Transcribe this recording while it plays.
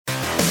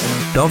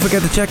Don't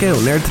forget to check out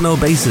Nerd to Know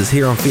Bases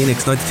here on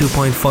Phoenix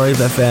 92.5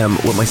 FM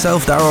with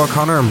myself, Darragh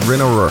O'Connor, and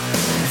Bryn O'Rourke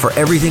for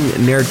everything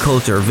nerd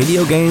culture,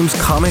 video games,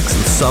 comics,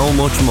 and so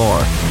much more.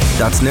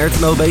 That's Nerd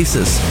to Know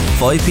Bases,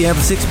 5 p.m.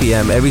 to 6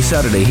 p.m. every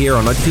Saturday here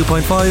on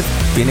 92.5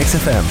 Phoenix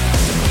FM.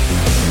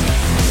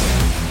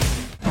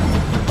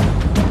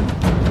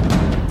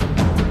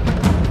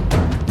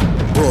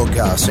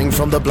 Broadcasting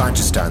from the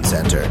Blanchistan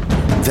Centre,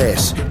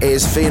 this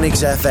is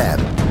Phoenix FM.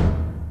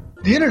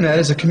 The internet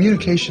is a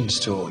communications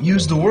tool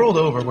used the world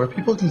over where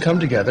people can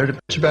come together to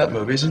bitch about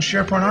movies and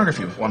share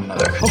pornography with one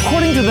another.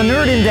 According to the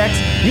Nerd Index,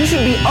 you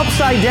should be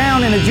upside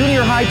down in a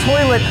junior high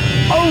toilet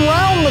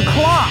around the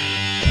clock.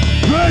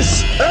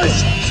 This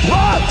is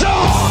Sparta!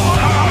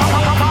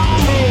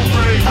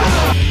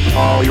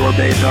 All your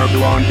days are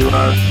belong to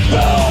us.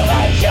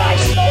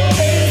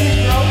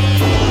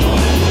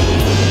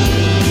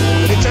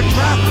 It's a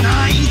trap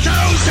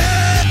 9000!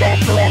 Stop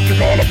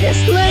collecting all of us.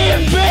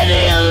 Leave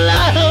Benny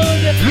alone!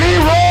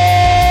 Leroy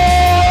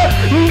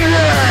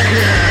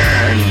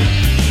Dragon!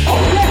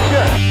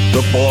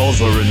 The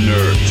balls are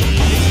inert.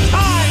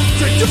 Time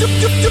to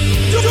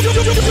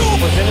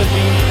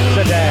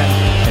sedan.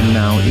 And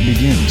now it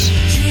begins.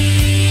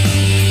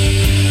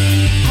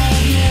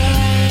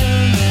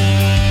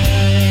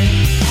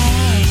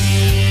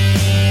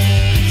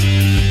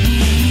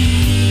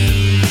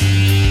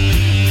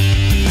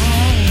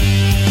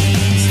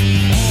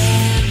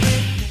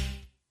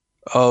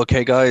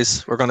 Okay,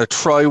 guys, we're going to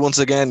try once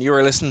again. You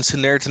are listening to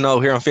Nerd to Know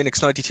here on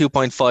Phoenix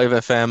 92.5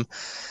 FM.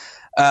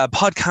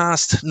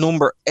 Podcast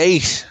number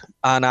 8.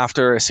 And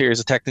after a series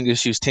of technical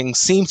issues, things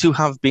seem to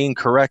have been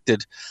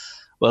corrected.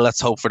 Well, let's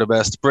hope for the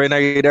best. Bryn,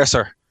 are you there,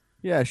 sir?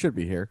 Yeah, I should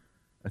be here.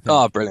 I think.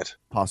 Oh, brilliant.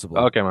 Possibly.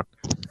 Okay, man.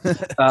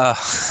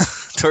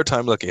 Third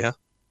time lucky, huh?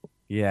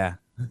 Yeah,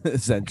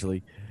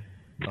 essentially.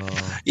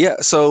 Yeah,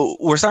 so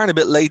we're starting a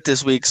bit late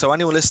this week. So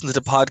anyone listening to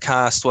the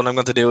podcast, what I'm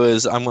going to do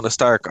is I'm going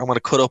to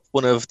cut up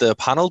one of the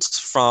panels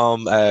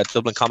from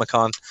Dublin Comic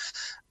Con.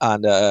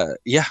 And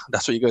yeah,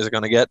 that's what you guys are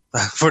going to get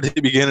for the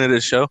beginning of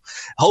this show.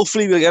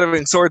 Hopefully we'll get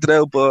everything sorted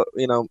out, but,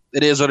 you know,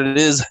 it is what it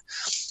is.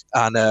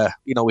 And,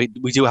 you know, we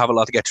do have a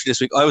lot to get through this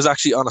week. I was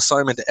actually on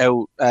assignment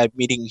out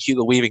meeting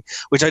Hugo Weaving,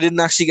 which I didn't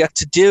actually get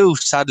to do,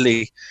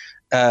 sadly.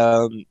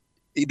 The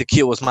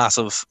queue was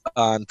massive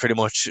and pretty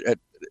much...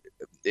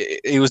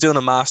 he was doing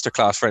a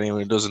masterclass for anyone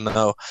who doesn't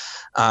know,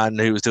 and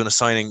he was doing a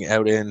signing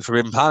out in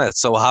Forbidden Planet.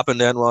 So what happened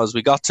then was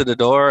we got to the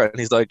door and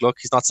he's like, look,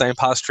 he's not saying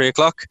past 3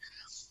 o'clock.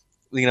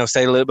 You know,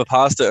 stayed a little bit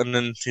past it, and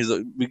then he's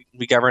like,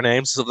 we gave our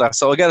names and stuff like that.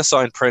 So I get a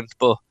signed print,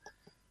 but,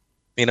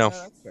 you know,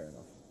 that's fair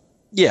enough.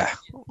 Yeah,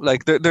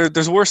 like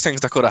there's worse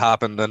things that could have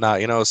happened than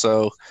that, you know,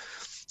 so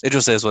it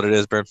just is what it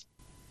is, Bryn.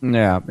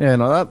 Yeah,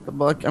 no, that,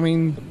 like, I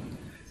mean,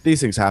 these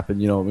things happen,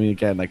 you know, I mean,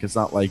 again, like, it's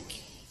not like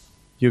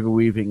Hugo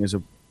Weaving is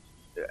a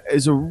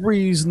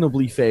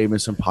reasonably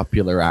famous and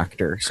popular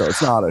actor, so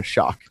it's not a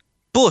shock.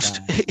 But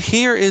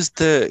here is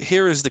the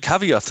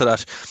caveat to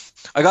that.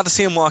 I got to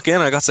see him walk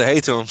in. I got to say hey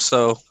to him.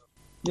 So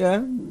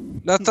yeah,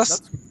 that's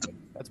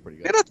pretty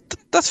good. Yeah,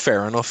 that's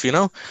fair enough, you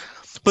know.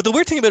 But the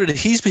weird thing about it,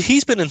 he's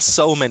been in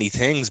so many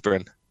things,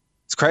 Bryn.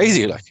 It's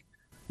crazy, like.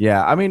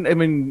 Yeah, I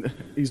mean,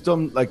 he's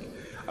done like.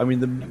 I mean,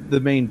 the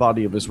main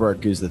body of his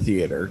work is the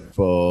theater,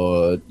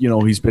 but you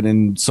know, he's been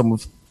in some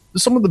of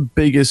the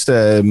biggest,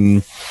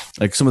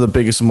 like some of the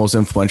biggest and most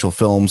influential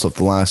films of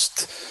the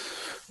last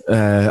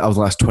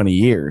 20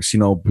 years. You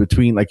know,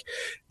 between like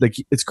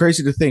it's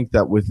crazy to think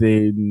that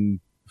within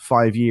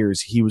 5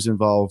 years he was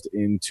involved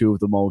in two of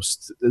the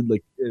most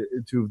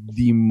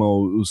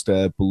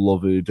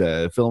beloved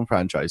film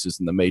franchises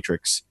in The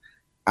Matrix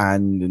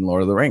and in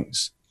Lord of the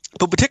Rings.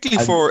 But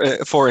particularly for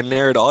a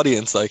nerd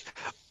audience, like.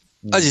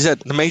 As you said,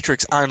 The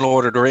Matrix and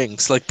Lord of the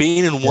Rings. Like,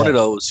 being in one of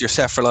those, you're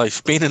set for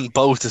life. Being in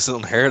both is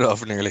unheard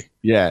of, nearly.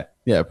 Yeah,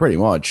 pretty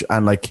much.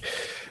 And, like,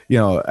 you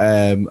know,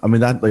 I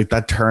mean,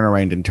 that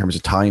turnaround in terms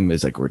of time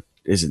is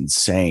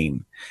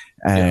insane.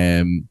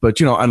 But,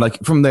 you know, and, like,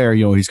 from there,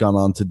 you know, he's gone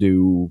on to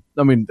do,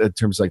 I mean, in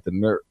terms of, like, the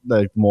nerd,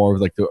 like, more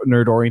of, like, the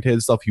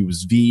nerd-oriented stuff, he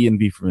was V in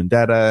V for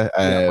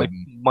Vendetta.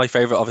 My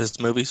favorite of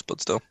his movies,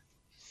 but still.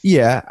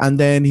 Yeah, and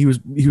then he was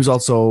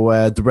also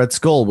the Red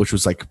Skull, which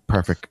was like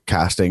perfect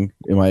casting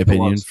in my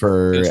opinion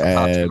for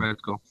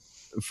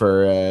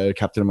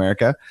Captain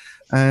America.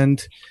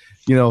 And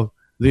you know,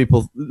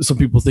 some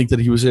people think that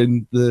he was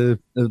in the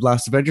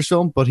last Avengers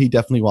film, but he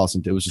definitely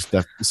wasn't. It was just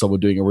someone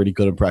doing a really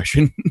good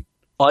impression.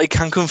 I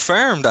can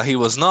confirm that he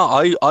was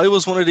not. I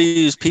was one of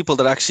these people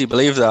that actually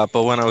believed that,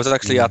 but when I was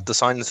actually at the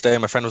signing today,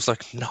 my friend was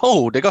like,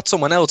 "No, they got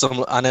someone else,"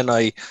 and then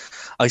I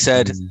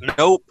said,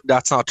 "Nope,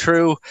 that's not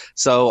true."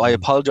 So I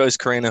apologize,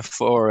 Karina,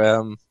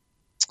 for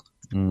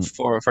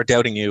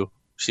doubting you.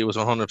 She was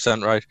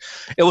 100% right.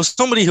 It was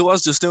somebody who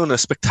was just doing a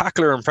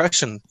spectacular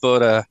impression,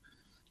 but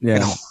you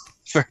know,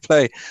 fair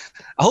play.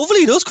 Hopefully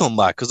he does come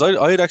back, because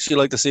I'd actually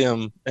like to see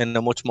him in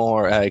a much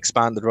more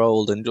expanded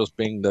role than just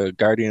being the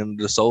guardian of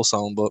the Soul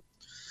Stone. But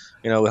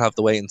you know, we'll have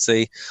to wait and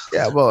see.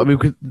 Yeah, well, I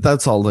mean,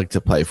 that's all like to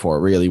play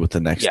for, really, with the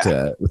next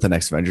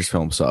Avengers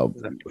film. So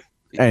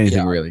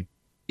anything really.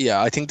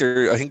 I think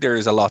there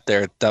is a lot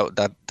there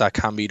that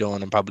can be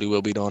done and probably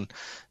will be done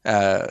in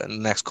the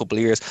next couple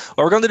of years.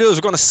 What we're going to do is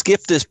we're going to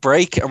skip this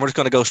break and we're just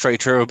going to go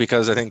straight through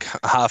because I think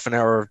half an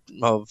hour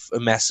of a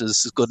mess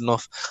is good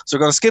enough. So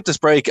we're going to skip this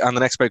break, and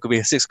the next break will be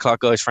at 6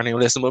 o'clock, guys, for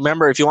anyone listening. But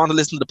remember, if you want to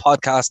listen to the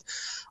podcast,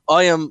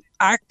 I am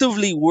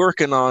actively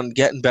working on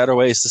getting better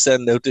ways to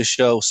send out this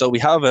show. So we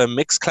have a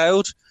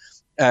Mixcloud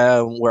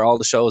where all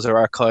the shows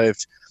are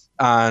archived.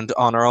 And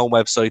on our own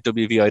website,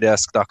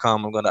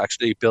 wvidesk.com, I'm going to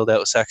actually build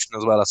out a section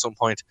as well at some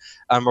point.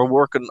 And we're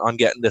working on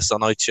getting this on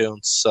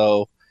iTunes.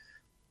 So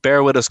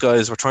bear with us,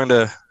 guys. We're trying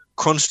to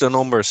crunch the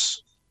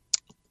numbers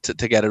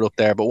to get it up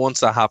there. But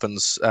once that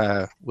happens,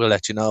 we'll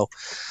let you know.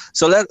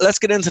 So let's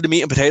get into the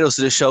meat and potatoes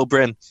of this show,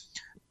 Bryn.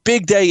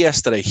 Big day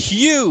yesterday.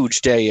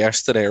 Huge day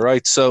yesterday,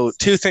 right? So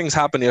 2 things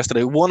happened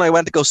yesterday. One, I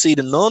went to go see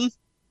The Nun.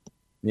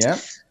 Yeah.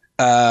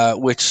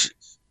 Which,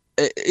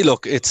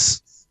 look,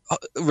 it's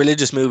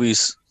religious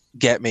movies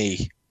get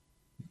me.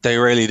 They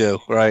really do,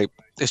 right?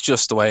 It's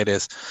just the way it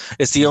is.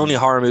 It's the only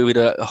horror movie,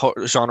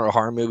 genre of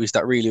horror movies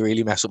that really,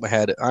 really mess up my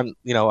head. And,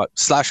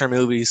 slasher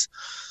movies,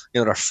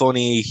 they're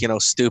funny,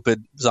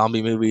 stupid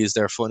zombie movies,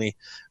 they're funny.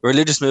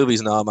 Religious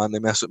movies, no, man, they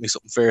mess with me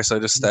something fierce. I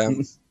just,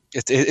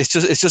 it's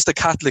just the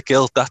Catholic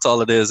guilt. That's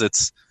all it is.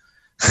 It's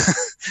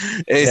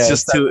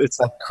it's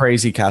that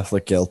crazy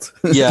Catholic guilt.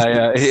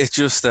 yeah. It's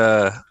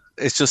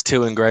just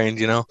too ingrained,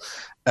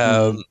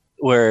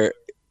 where,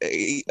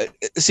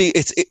 see,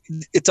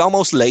 it's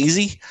almost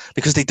lazy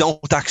because they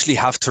don't actually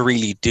have to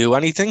really do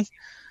anything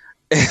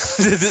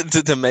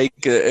to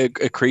make a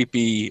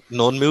creepy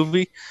nun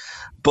movie.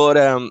 But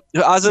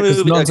as a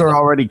movie, nuns are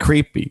already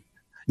creepy.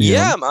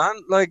 Yeah,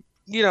 man. Like,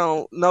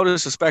 no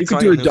disrespect. You could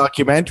do a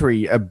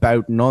documentary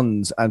about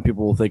nuns and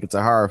people will think it's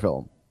a horror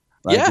film.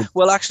 Like, yeah.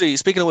 Well, actually,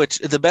 speaking of which,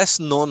 the best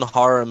nun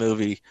horror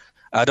movie,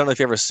 I don't know if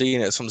you've ever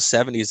seen it. It's from the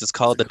 70s. It's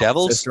called The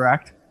Devils. Sister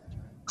Act.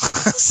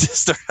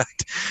 Sister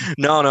Act.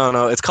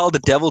 No. It's called The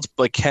Devils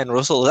by Ken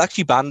Russell. It's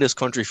actually banned this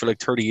country for like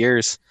 30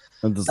 years.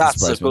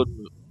 That's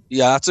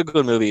a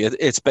good movie.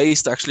 It's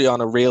based actually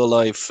on a real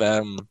life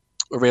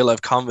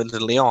convent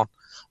in Lyon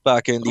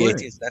back in the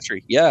 18th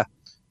century. Yeah,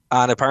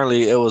 and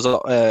apparently it was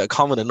a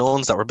convent of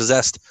nuns that were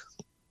possessed.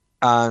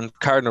 And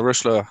Cardinal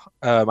Richelieu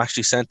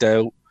actually sent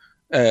out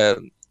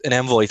an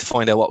envoy to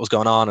find out what was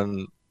going on,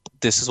 and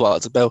this is what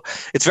it's about.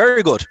 It's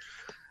very good.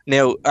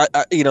 Now,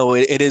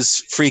 it is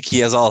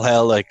freaky as all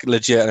hell, like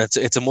legit, and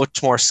it's a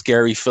much more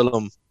scary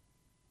film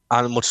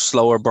and a much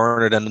slower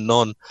burner than The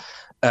Nun.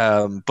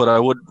 But I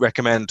would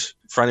recommend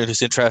for anyone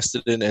who's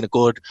interested in a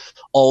good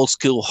old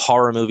school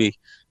horror movie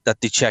that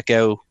they check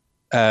out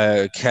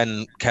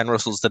Ken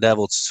Russell's The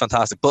Devil. It's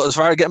fantastic. But as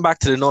far as getting back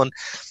to The Nun,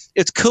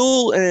 it's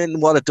cool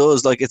in what it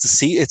does. Like it's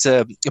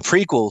a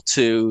prequel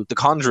to the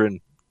Conjuring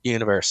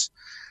universe.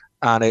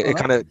 And it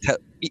kind of,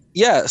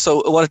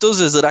 so what it does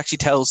is it actually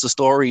tells the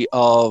story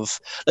of,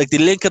 like, they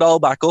link it all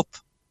back up.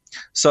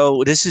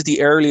 So this is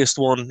the earliest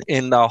one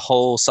in the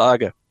whole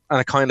saga.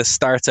 And it kind of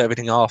starts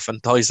everything off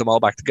and ties them all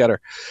back together.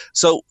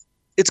 So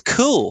it's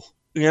cool.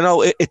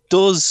 It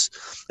does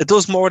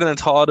more than I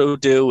thought it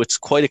would do. It's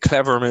quite a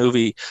clever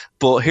movie.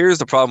 But here's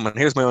the problem, and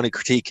here's my only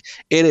critique.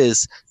 It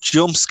is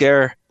jump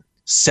scare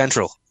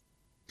central.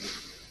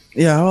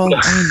 Yeah, well,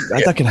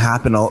 that can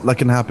happen. That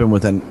can happen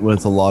with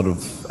a lot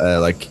of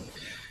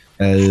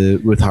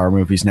with horror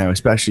movies now,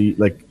 especially,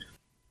 like,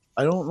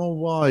 I don't know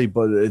why,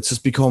 but it's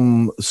just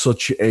become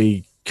such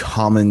a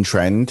common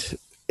trend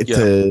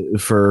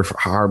for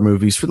horror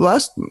movies for the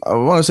last, I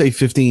want to say,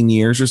 15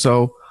 years or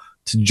so,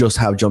 to just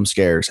have jump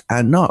scares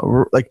and not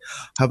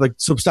have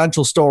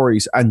substantial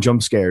stories and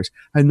jump scares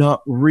and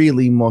not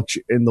really much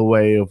in the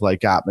way of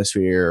like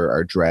atmosphere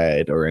or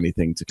dread or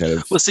anything to kind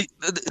of. Well, see,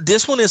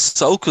 this one is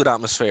so good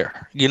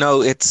atmosphere.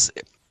 It's,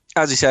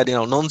 as you said,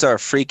 nuns are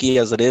freaky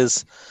as it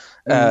is.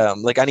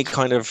 Like any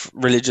kind of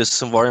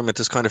religious environment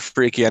is kind of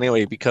freaky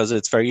anyway, because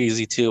it's very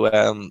easy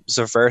to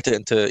subvert it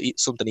into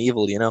something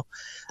evil,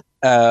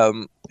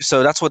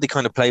 so that's what they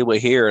kind of play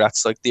with here.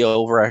 That's like the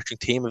overarching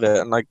theme of it,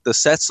 and like the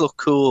sets look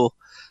cool,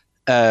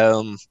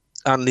 and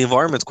the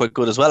environment's quite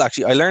good as well.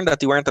 Actually, I learned that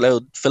they weren't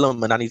allowed to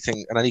film in any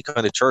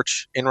kind of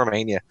church in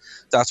Romania.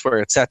 That's where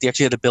it's set. They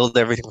actually had to build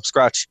everything from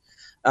scratch.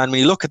 And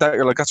when you look at that,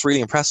 you're like, that's really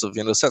impressive.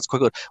 The set's quite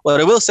good.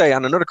 What I will say,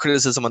 and another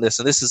criticism on this,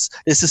 and this is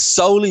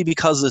solely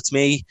because it's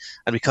me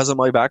and because of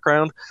my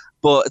background,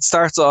 but it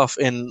starts off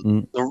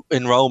in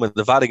Rome in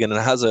the Vatican, and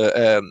it has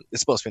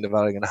it's supposed to be in the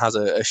Vatican. It has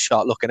a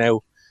shot looking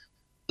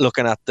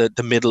at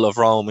the middle of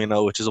Rome,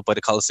 which is up by the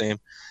Colosseum.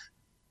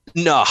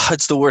 No,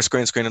 it's the worst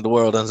green screen in the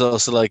world. And it's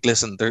also like,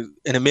 listen,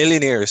 in a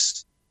million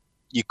years,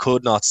 you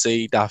could not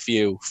see that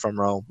view from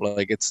Rome.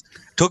 Like, it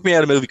took me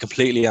out of the movie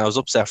completely, and I was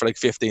upset for like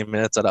 15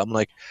 minutes at it. I'm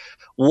like,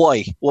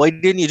 why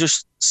didn't you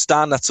just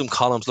stand at some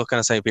columns looking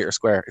at St. Peter's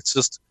Square? It's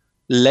just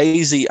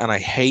lazy, and I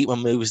hate when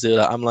movies do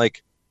that. I'm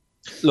like,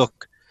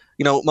 look,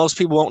 most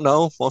people won't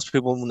know. Most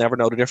people will never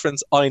know the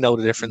difference. I know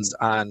the difference,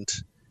 and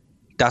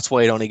that's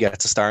why it only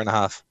gets a star and a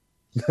half.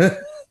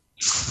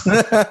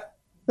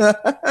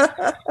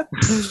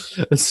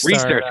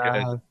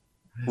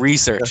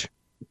 Research.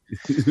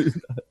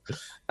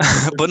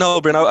 But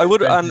no, Bryn, I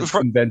would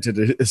invented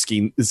a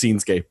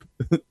scenescape.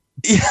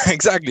 Yeah,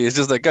 exactly. It's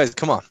just like, guys,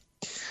 come on.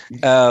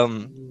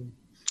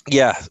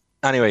 Yeah.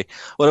 Anyway,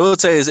 what I would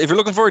say is, if you're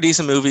looking for a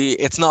decent movie,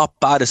 it's not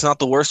bad. It's not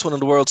the worst one in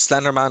the world.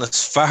 Slenderman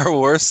is far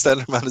worse.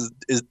 Slenderman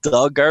is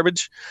dog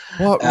garbage.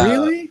 What,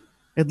 really?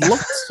 It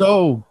looked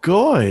so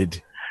good.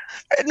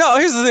 No,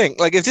 here's the thing.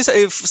 Like, if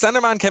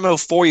Slenderman came out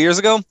 4 years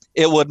ago,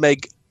 it would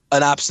make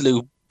an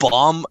absolute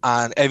bomb,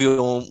 and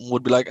everyone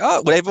would be like,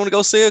 "Oh, would everyone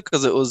go see it?"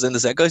 Because it was in the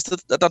zeitgeist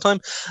at that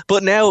time.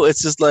 But now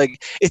it's just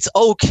like, it's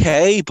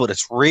okay, but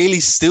it's really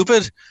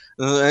stupid.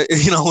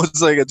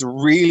 It's like, it's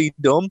really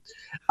dumb.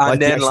 And like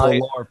then, the actual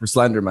lore for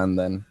Slenderman,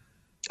 then.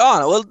 Oh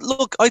no, well,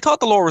 look, I thought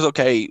the lore was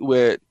okay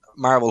with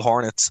Marvel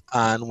Hornets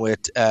and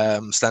with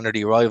Slender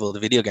the Arrival, the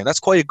video game.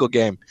 That's quite a good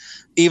game.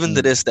 Even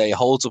to this day, it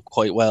holds up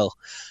quite well.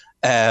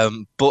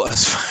 But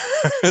as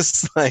far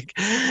as like,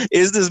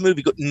 is this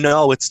movie good?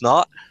 No, it's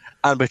not.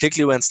 And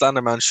particularly when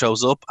Slenderman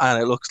shows up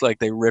and it looks like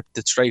they ripped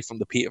it straight from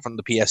the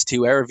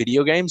PS2 era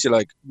video games, you're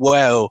like,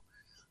 wow,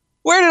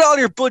 where did all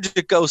your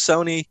budget go,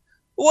 Sony?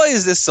 Why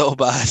is this so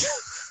bad?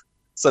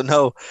 So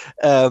no,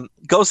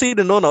 go see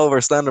The Nun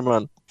over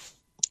Slenderman.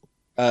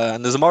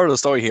 And there's a moral of the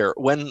story here.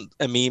 When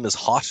a meme is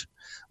hot,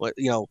 and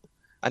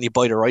you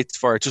buy the rights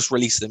for it, just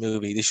release the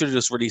movie. They should have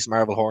just released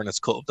Marvel Hornets,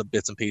 cut up the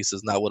bits and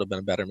pieces, and that would have been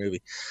a better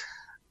movie.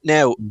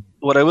 Now,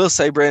 what I will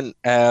say, Bryn,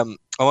 I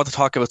want to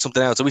talk about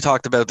something else. So we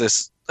talked about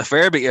this a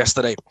fair bit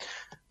yesterday.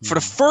 For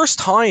the first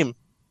time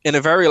in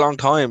a very long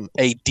time,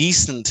 a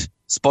decent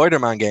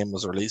Spider-Man game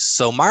was released.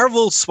 So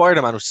Marvel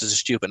Spider-Man, which is a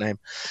stupid name,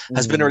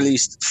 has been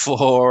released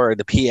for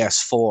the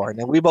PS4.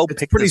 Now, we both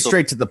picked pretty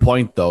straight to the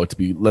point, though.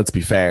 Let's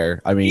be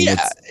fair. I mean,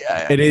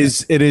 it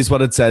is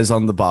what it says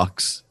on the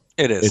box.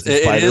 It is.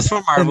 It is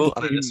from Marvel,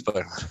 and it is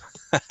Spider-Man.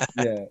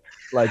 Yeah,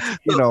 like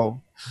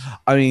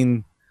I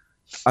mean,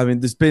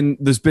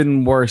 there's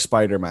been worse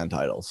Spider-Man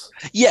titles.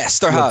 Yes,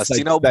 there has.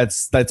 Like,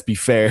 let's be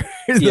fair.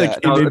 In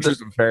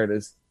interest of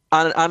fairness.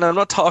 And I'm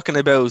not talking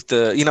about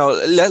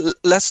the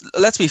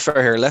let's be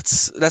fair here.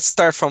 Let's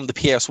start from the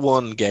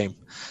PS1 game,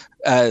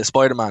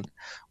 Spider-Man.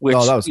 Which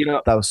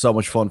that was so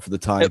much fun for the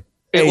time.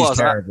 It was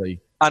terribly.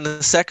 And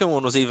the second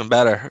one was even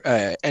better.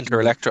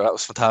 Enter Electro, that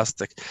was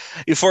fantastic.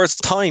 For its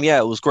time, yeah,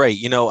 it was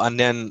great, and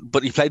then,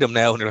 but you play them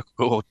now and you're like,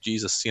 oh,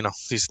 Jesus,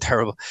 these are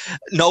terrible.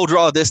 No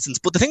draw distance.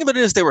 But the thing about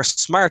it is they were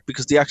smart,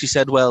 because they actually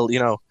said, well,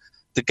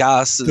 the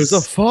gas is... There's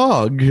a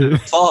fog.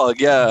 Fog,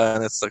 yeah,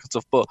 and it's like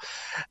stuff. But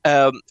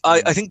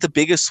I think the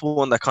biggest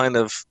one that kind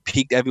of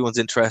piqued everyone's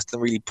interest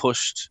and really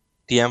pushed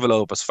the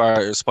envelope as far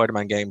as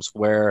Spider-Man games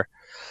were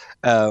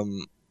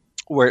the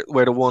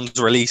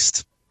ones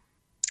released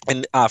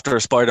after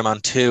Spider-Man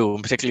 2,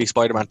 and particularly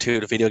Spider-Man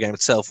 2, the video game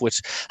itself,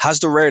 which has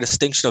the rare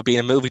distinction of being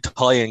a movie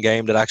tie-in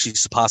game that actually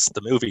surpasses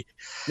the movie.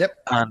 Yep.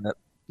 And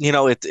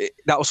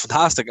that was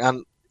fantastic.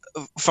 And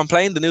from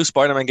playing the new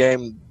Spider-Man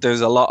game,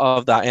 there's a lot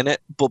of that in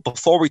it. But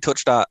before we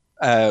touch that,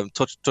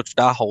 touch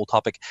that whole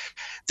topic,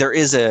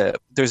 there's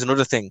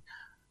another thing.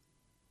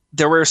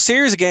 There were a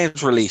series of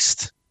games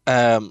released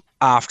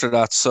after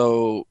that.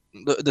 So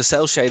the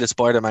cel-shaded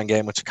Spider-Man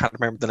game, which I can't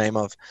remember the name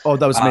of. Oh,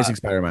 that was Amazing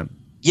Spider-Man.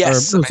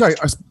 Yes. It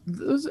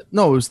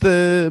was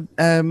the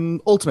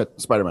Ultimate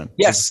Spider-Man.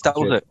 Yes, that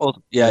was it.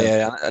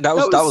 Yeah. That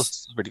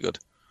was really good.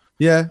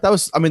 Yeah, that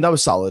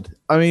was solid.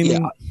 I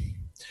mean,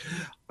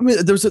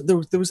 there was that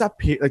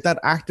that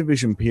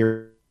Activision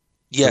period.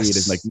 Yes,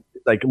 is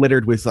like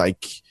littered with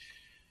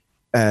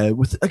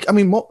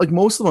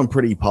most of them I'm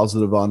pretty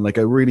positive on. Like,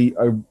 I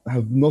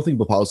have nothing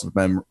but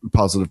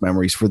positive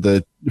memories for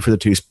the two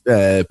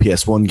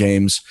PS1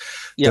 games.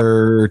 Yep.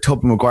 Their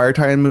Tobey Maguire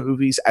tie-in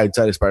movies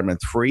outside of Spider-Man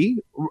 3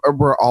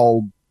 were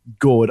all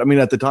good. I mean,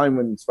 at the time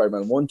when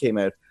Spider-Man 1 came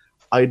out,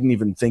 I didn't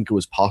even think it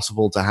was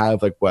possible to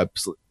have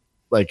webs,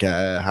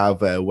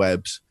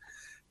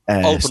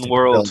 open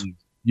world,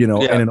 in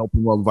an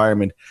open world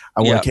environment.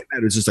 And when it came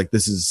out, it was just like,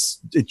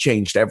 it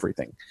changed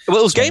everything. Well,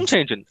 it was game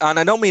changing, and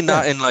I don't mean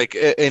that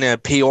in a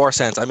PR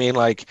sense. I mean,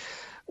 like,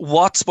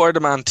 what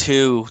Spider-Man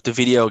 2, the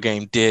video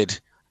game, did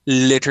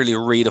literally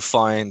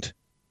redefined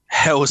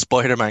how a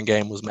Spider-Man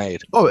game was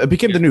made. Oh, it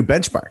became the new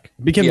benchmark.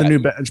 It became the new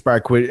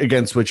benchmark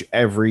against which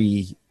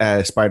every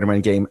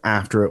Spider-Man game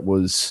after it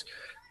was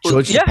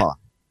judged upon.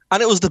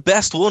 And it was the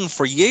best one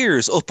for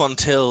years up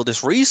until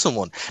this recent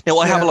one. Now,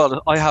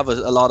 I have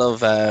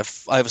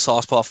a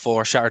soft spot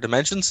for Shattered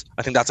Dimensions.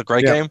 I think that's a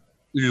great game.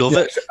 Love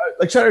it.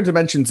 Like, Shattered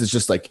Dimensions is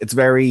just like, it's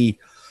very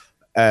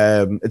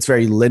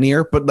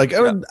linear, but like,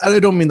 and I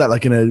don't mean that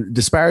like in a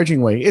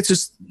disparaging way. It's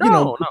just, if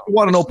you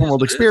want an open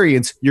world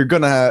experience, you're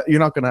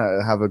not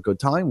gonna have a good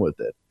time with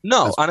it.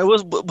 No, and it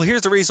was. But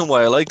here's the reason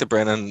why I like it,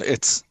 Brennan.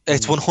 It's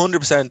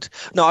 100%.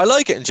 No, I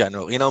like it in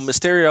general.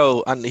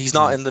 Mysterio, and he's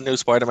not in the new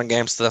Spider-Man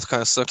game, so that kind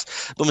of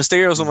sucks. But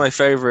Mysterio's one of my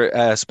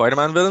favorite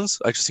Spider-Man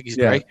villains. I just think he's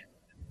great.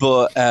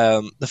 But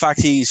the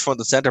fact he's front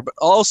and center, but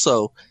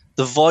also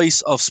the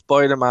voice of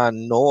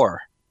Spider-Man Noir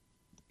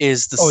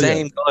is the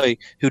same guy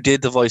who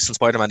did the voice in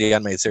Spider-Man the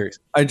animated series.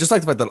 I just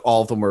like the fact that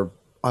all of them were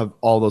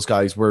all those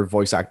guys were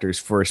voice actors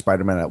for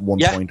Spider-Man at one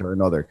point or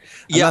another.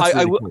 And Yeah, that's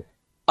really cool.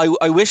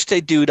 I wish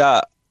they do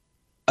that.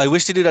 I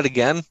wish they do that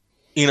again,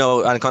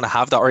 and kind of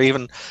have that, or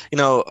even,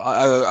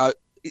 I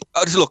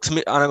just look to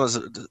me, and I'm going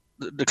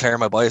to declare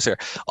my bias here.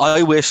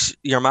 I wish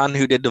your man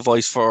who did the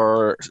voice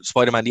for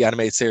Spider-Man the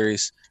animated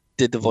series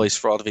did the voice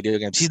for all the video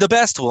games. He's the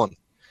best one.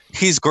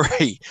 He's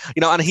great,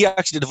 and he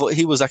actually did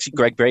he was actually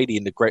Greg Brady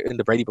in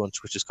the Brady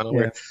Bunch, which is kind of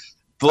weird.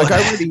 But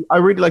I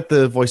really like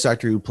the voice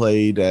actor who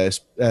played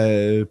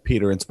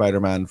Peter in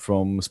Spider-Man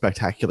from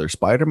Spectacular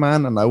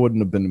Spider-Man, and I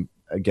wouldn't have been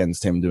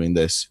against him doing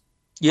this.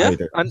 Yeah,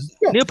 either. and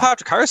Neil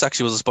Patrick Harris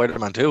actually was a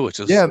Spider-Man too, which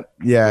is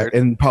weird.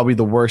 And probably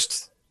the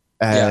worst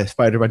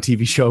Spider-Man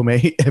TV show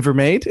ever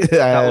made.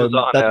 That was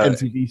on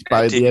MTV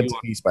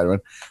Spider-Man.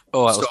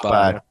 Oh, that was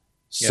bad.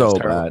 So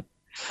bad.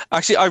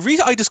 Actually,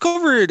 I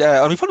discovered,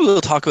 and we probably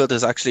will talk about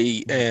this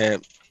actually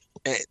in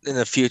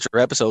a future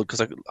episode,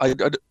 because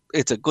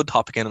it's a good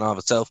topic in and of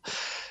itself.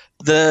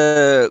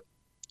 The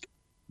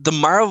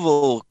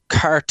Marvel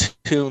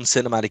cartoon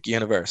cinematic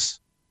universe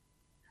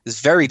is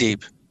very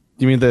deep.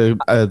 You mean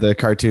the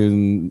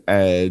cartoon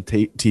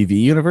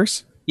TV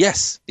universe?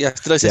 Yes.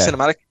 Did I say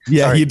cinematic?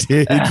 Yeah, Sorry. you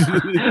did.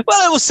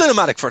 Well, it was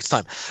cinematic first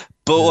time,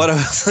 but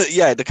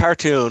the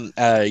cartoon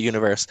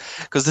universe.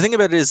 Because the thing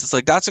about it is, it's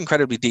like that's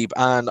incredibly deep,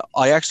 and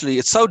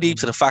it's so deep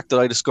to the fact that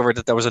I discovered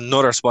that there was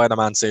another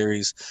Spider-Man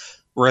series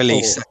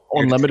released.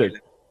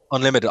 Unlimited.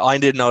 I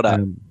didn't know that.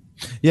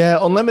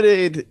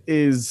 Unlimited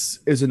is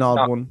an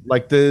odd one.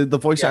 Like the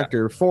voice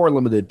actor for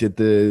Unlimited did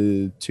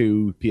the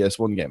 2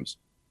 PS1 games.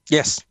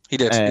 Yes, he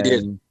did. He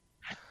did.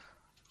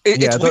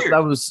 It's weird.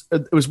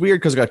 It was weird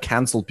because it got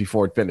cancelled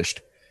before it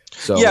finished.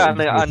 So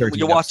and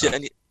you watch it,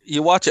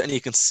 and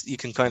you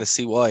can kind of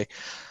see why.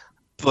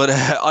 But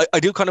I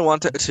do kind of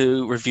want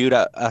to review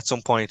that at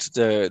some point,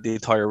 the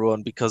entire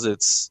run, because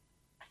it's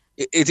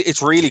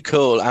really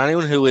cool. And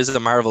anyone who is a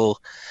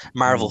Marvel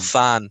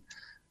fan,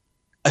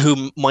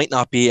 who might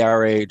not be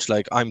our age,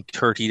 like I'm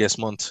 30 this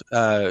month,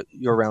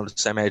 you're around the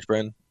same age,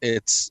 Bryn.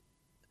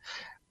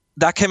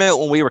 That came out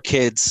when we were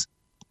kids,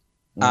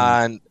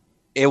 and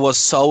it was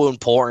so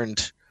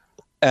important.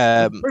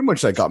 Pretty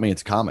much that got me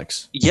into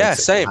comics. Yeah,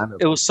 same.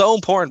 It was so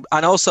important,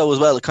 and also as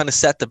well, it kind of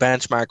set the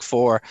benchmark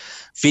for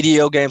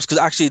video games, because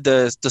actually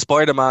the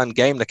Spider-Man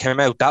game that came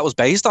out, that was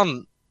based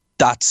on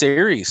that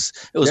series.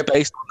 It was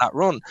based on that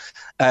run.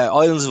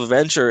 Islands of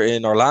Adventure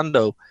in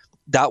Orlando,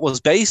 that was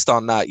based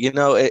on that.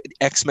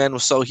 X-Men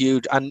was so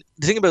huge, and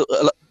the thing about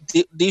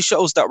these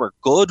shows that were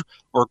good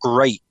were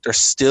great. They're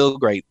still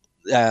great.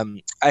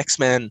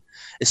 X-Men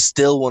is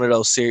still one of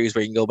those series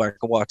where you can go back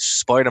and watch.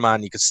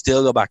 Spider-Man, you could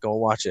still go back and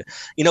watch it.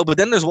 But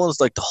then there's ones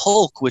like the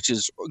Hulk, which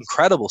is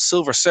incredible.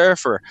 Silver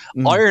Surfer,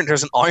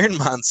 there's an Iron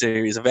Man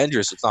series.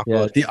 Avengers, it's not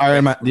good. The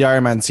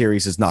Iron Man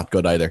series is not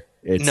good either.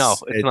 It's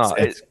not.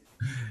 It's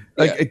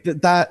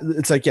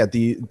like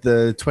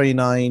the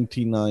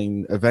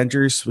 2099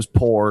 Avengers was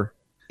poor.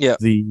 Yeah.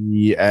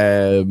 The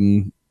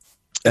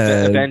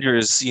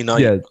Avengers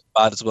United was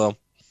bad as well.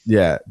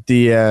 Yeah,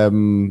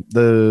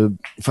 the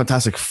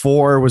Fantastic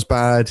Four was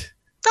bad.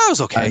 That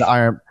was okay. And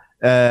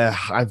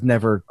I've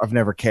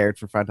never cared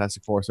for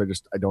Fantastic Four, so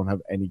I don't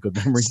have any good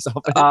memories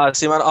of it.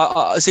 See, man,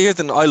 here's the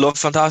thing. I love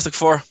Fantastic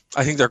Four.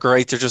 I think they're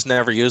great. They're just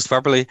never used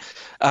properly,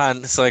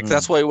 and it's like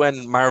that's why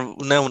when Marvel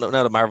now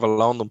that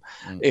Marvel own them,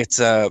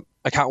 it's I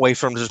can't wait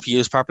for them to just be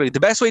used properly. The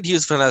best way to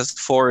use Fantastic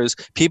Four is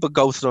people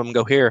go to them and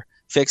go, here,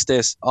 fix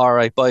this. All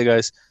right, bye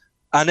guys,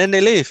 and then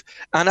they leave,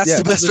 and that's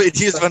the best way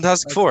to use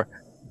Fantastic Four.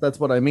 That's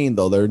what I mean,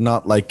 though. They're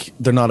not like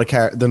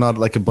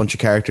a bunch of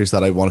characters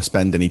that I want to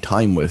spend any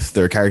time with.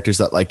 They're characters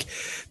that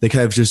they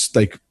kind of just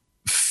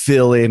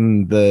fill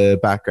in the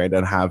background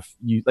and have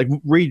you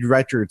Reed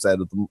Richards out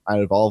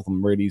of all of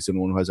them. Really, is the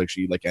one who has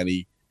actually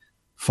any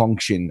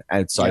function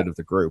outside of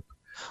the group.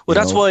 Well,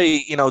 that's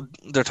why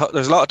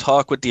there's a lot of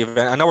talk with the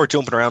event. I know we're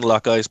jumping around a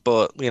lot, guys,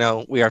 but we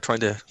are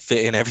trying to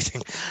fit in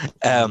everything.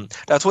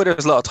 That's why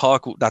there's a lot of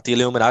talk that the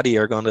Illuminati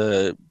are going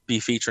to be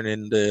featuring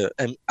in the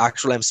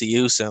actual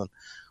MCU soon.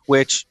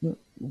 Which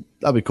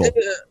that'd be cool.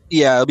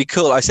 It'll be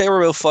cool. I say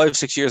we're about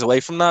 5-6 years away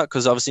from that,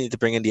 because obviously you need to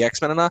bring in the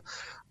X-Men and that.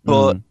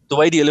 But the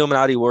way the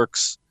Illuminati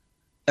works,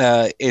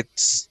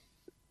 it's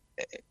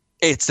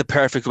the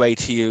perfect way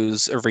to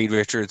use a Reed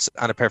Richards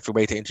and a perfect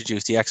way to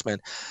introduce the X-Men.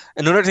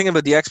 Another thing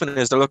about the X-Men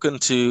is they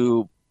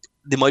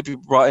might be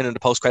brought in the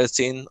post-credit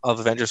scene of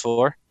Avengers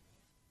 4.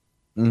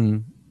 Yeah,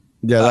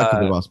 that could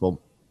be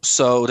possible.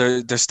 So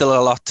there's still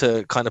a lot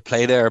to kind of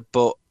play there,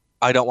 but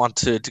I don't want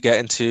to get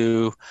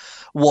into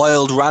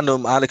wild,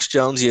 random Alex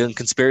Jonesian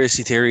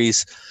conspiracy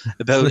theories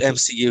about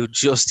MCU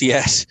just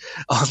yet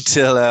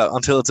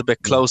until it's a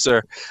bit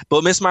closer.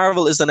 But Miss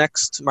Marvel is the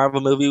next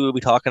Marvel movie we'll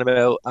be talking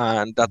about,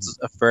 and that's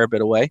a fair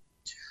bit away.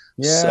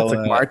 Yeah, so,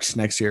 it's March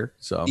next year.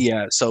 So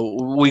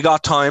we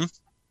got time.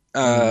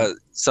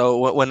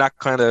 So when that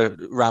kind of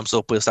ramps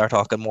up, we'll start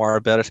talking more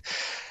about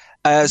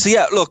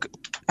it. Look,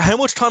 how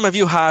much time have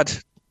you had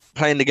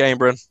playing the game,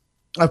 Bryn?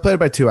 I've played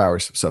about 2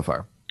 hours so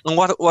far. And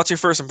what's your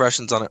first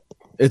impressions on it?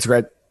 It's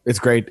great. It's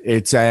great.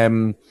 It's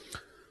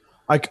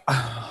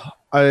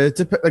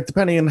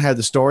Depending on how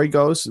the story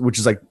goes, which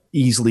is like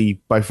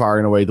easily by far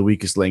and away the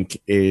weakest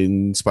link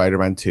in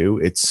Spider-Man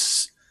 2.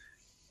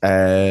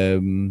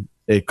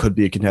 It could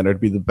be a contender to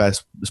be the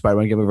best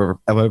Spider-Man game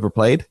I've ever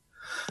played.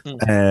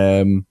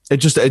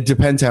 It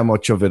depends how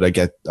much of it I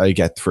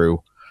get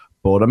through,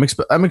 but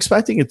I'm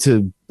expecting it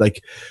to,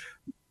 like,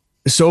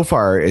 so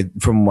far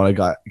from what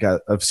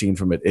I've seen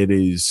from it, it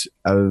is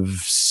a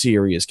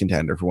serious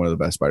contender for one of the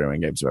best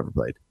Spider-Man games I've ever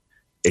played.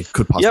 It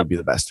could possibly be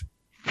the best.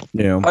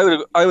 You know,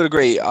 I would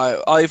agree.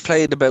 I've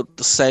played about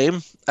the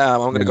same. I'm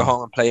going to go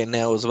home and play it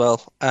now as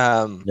well.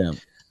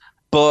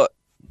 But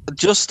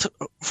just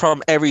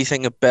from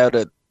everything about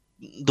it,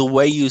 the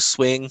way you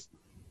swing.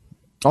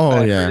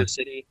 Through the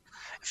city,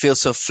 it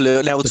feels so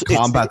fluid. Now the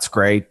combat's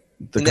great.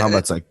 The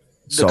combat's like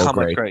so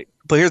great.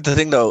 But here's the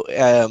thing, though.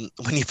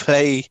 When you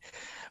play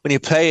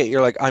it,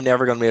 you're like, I'm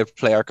never going to be able to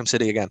play Arkham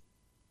City again.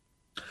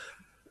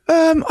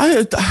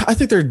 I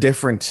think they're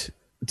different,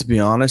 to be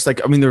honest.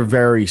 Like, I mean, they're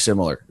very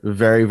similar,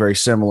 very, very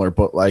similar.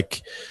 But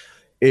like,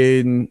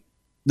 in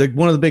like,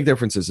 one of the big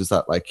differences is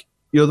that, like,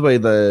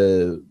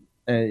 the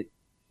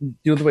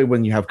way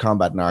when you have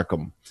combat in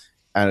Arkham,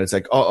 and it's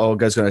like, a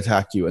guy's going to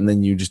attack you, and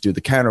then you just do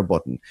the counter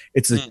button.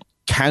 It's a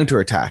counter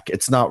attack.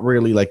 It's not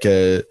really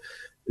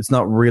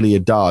a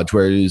dodge.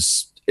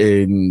 Whereas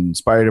in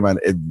Spider-Man,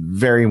 it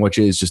very much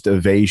is just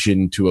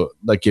evasion to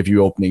give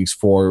you openings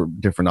for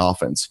different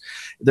offense.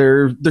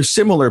 They're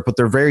similar, but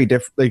they're very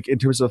different. Like, in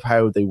terms of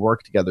how they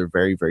work together,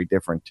 very, very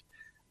different.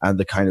 And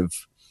the kind of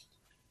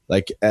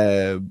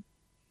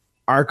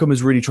Arkham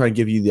is really trying to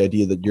give you the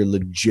idea that you're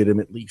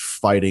legitimately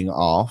fighting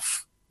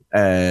off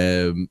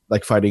and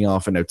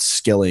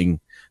outskilling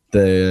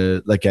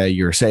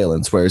your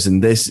assailants. Whereas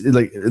in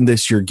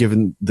this, you're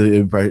given the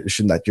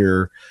impression that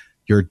you're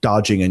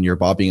dodging and you're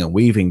bobbing and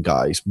weaving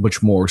guys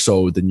much more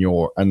so than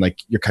you're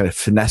kind of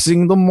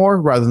finessing them more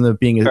rather than it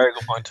being a very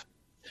good point.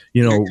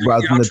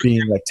 Rather than it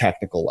being like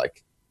technical,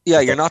 like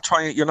you're not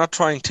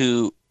trying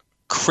to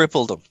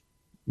cripple them.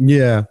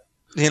 Yeah,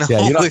 you're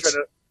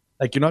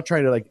not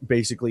trying to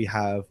basically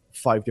have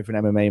 5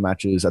 different MMA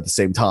matches at the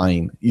same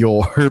time.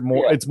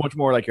 It's much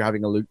more like you're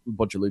having a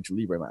bunch of lucha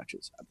libre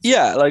matches.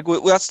 Yeah,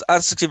 that's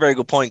actually a very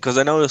good point, because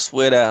I noticed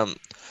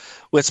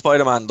with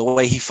Spider-Man, the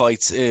way he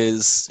fights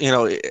is,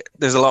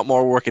 there's a lot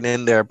more working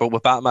in there. But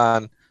with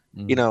Batman,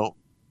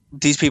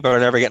 these people are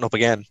never getting up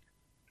again.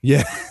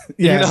 Yeah,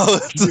 yeah.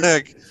 It's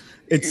like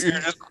you're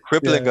just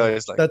crippling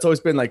guys. Like, that's always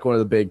been one of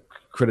the big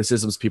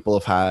criticisms people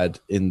have had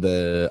in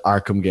the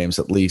Arkham games,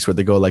 at least, where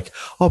they go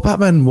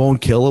Batman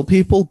won't kill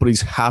people, but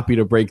he's happy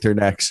to break their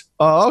necks.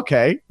 Oh,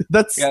 okay.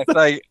 That's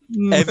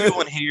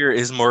everyone here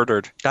is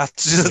murdered.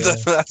 That's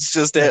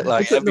just it.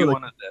 Like,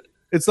 everyone is dead.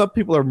 It's not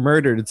people are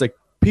murdered. It's like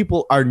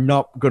people are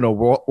not gonna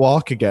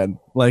walk again.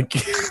 It's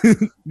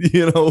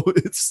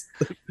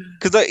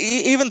because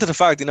even to the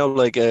fact,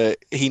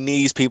 he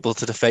knees people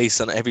to the face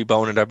and every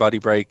bone in their body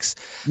breaks.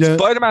 Yeah.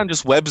 Spider-Man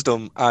just webs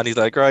them and he's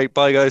like, right,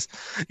 bye guys.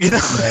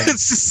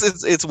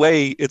 It's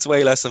way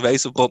less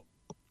invasive. But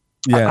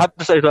I have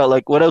to say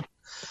that,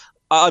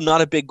 I'm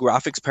not a big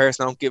graphics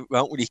person. I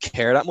don't really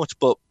care that much,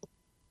 but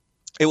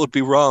it would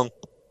be wrong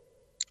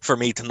for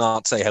me to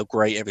not say how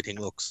great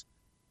everything looks.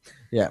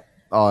 Yeah.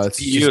 Oh, it's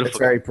beautiful. It's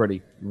very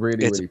pretty.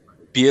 Really, really pretty.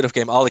 Beautiful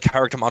game. All the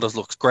character models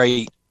looks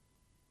great.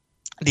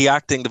 The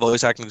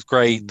voice acting is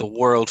great. The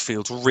world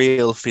feels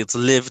real, feels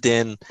lived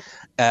in.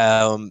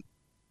 New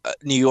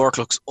York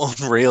looks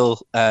unreal.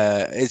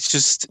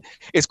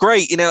 It's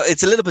great.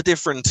 It's a little bit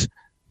different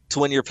to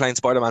when you're playing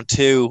Spider-Man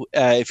 2,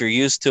 if you're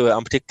used to it,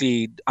 and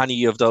particularly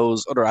any of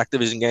those other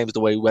Activision games,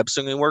 the way web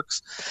swinging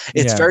works.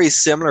 It's very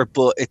similar,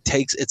 but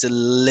it's a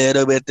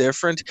little bit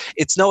different.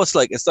 It's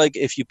like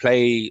if you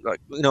play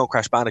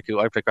Crash Bandicoot.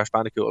 I play Crash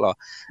Bandicoot a lot,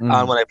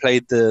 and when I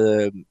played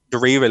the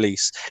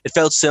re-release, it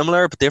felt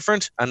similar but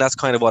different, and that's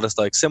kind of what it's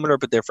like. Similar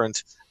but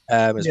different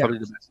is probably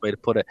the best way to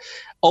put it.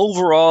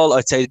 Overall,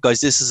 I'd say,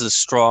 guys, this is a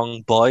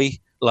strong buy.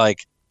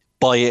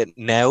 Buy it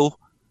now.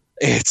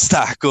 It's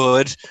that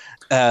good.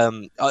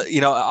 I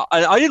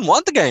didn't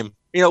want the game.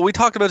 We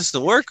talked about this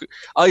in work.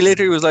 I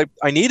literally was like,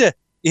 I need it.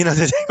 The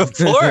day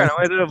before, and I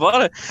went and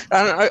bought it.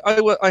 And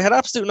I had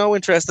absolutely no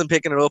interest in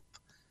picking it up.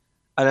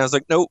 And I was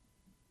like, nope,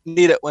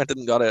 need it. Went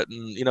and got it.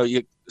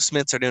 And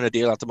Smiths are doing a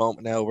deal at the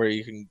moment now where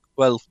you can.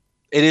 Well,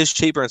 it is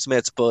cheaper in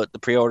Smiths, but the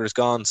pre-order's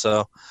gone.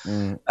 So,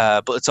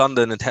 but it's on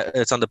the Nintendo.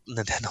 It's on the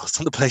Nintendo. It's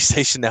on the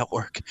PlayStation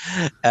Network.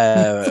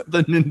 The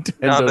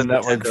Nintendo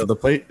Network for the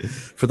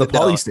PlayStation. For the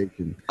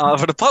PlayStation.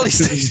 For the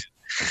PlayStation.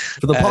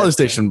 For the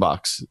PlayStation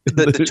box.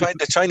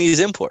 the Chinese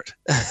import.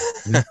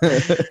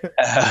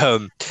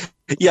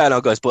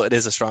 Guys, but it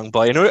is a strong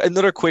buy.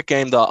 Another quick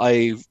game that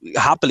I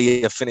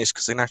happily have finished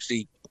because I can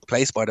actually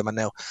play Spider-Man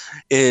now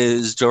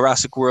is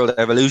Jurassic World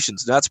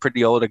Evolutions. That's a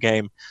pretty older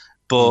game,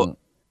 but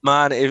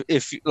man,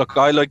 if look,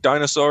 I like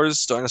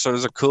dinosaurs.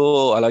 Dinosaurs are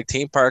cool. I like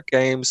theme park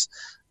games.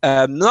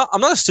 I'm not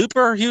a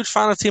super huge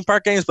fan of theme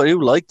park games, but I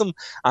do like them,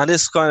 and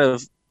this kind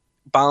of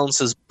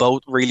balances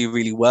both really,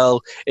 really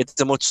well. It's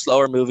a much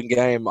slower moving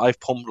game. I've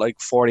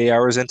pumped 40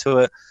 hours into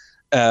it.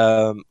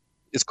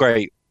 It's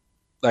great.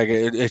 Like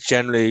it's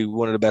generally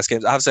one of the best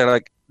games. I have to say,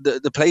 like the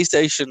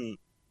PlayStation,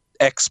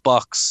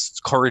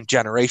 Xbox current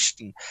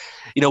generation,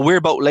 we're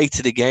about late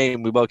to the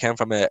game. We both came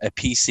from a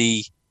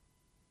PC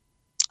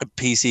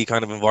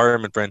kind of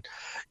environment, Brent.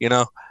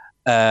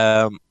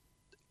 I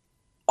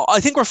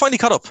think we're finally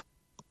caught up.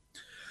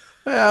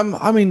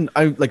 I mean,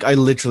 I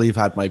literally have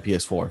had my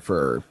PS4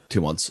 for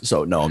 2 months,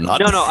 so no, I'm not.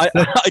 No,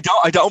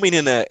 I don't mean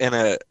in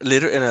a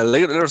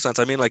literal sense.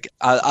 I mean like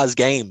as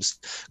games,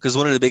 because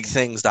one of the big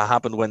things that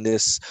happened one of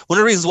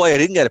the reasons why I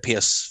didn't get a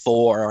PS4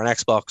 or an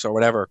Xbox or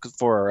whatever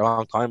for a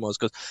long time was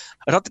because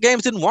I thought the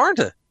games didn't warrant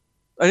it.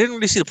 I didn't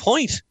really see the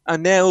point,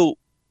 and now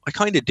I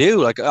kind of do.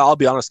 Like, I'll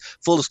be honest,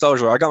 full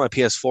disclosure, I got my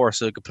PS4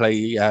 so I could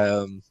play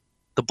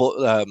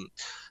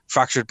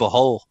Fractured But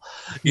Whole,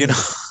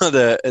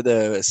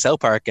 the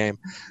South Park game,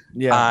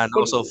 and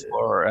also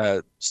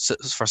for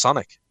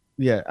Sonic.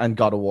 Yeah, and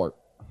God of War.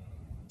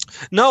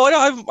 No,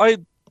 I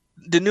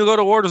the new God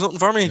of War does nothing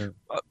for me.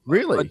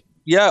 Really?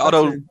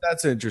 Although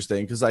that's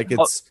interesting because I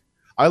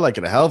like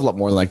it a hell of a lot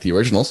more than like the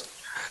originals.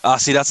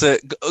 See, that's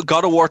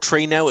God of War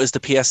 3 now is the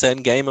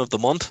PSN game of the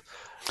month,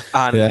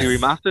 and the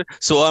remaster.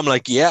 So I'm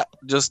like,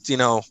 just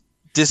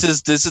this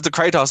is the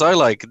Kratos I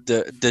like,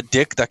 the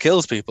dick that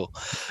kills people.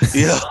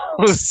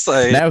 It's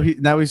like,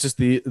 now he's just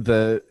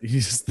the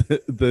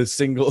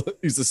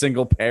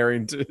single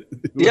parent.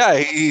 Yeah,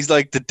 he's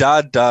like the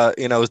dad that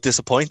is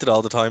disappointed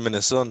all the time in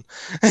his son.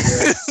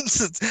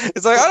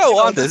 It's like, I don't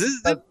want this.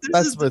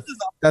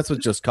 That's what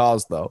Just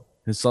Cause though.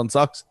 His son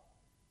sucks.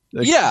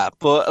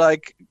 But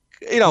like,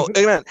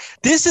 again,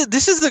 this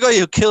is the guy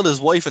who killed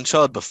his wife and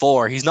child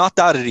before. He's not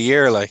Dad of the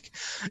Year, like,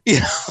 no,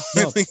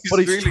 but he's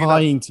really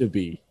trying to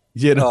be.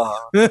 I don't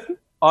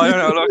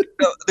know.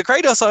 Look, the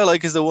Kratos I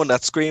like is the one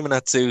that's screaming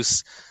at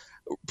Zeus,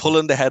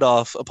 pulling the head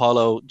off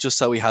Apollo just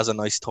so he has a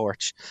nice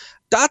torch.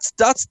 That's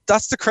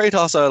the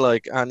Kratos I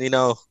like, and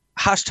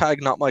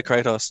hashtag not my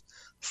Kratos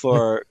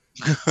for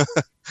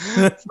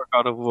for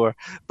God of War.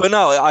 But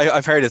no,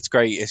 I've heard it's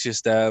great. It's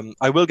just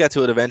I will get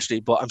to it eventually,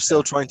 but I'm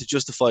still trying to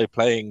justify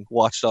playing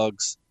Watch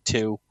Dogs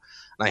 2,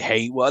 and I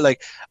hate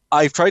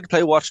I've tried to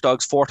play Watch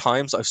Dogs 4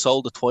 times. I've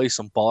sold it twice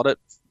and bought it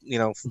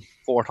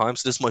 4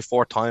 times. So this is my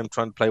 4th time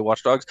trying to play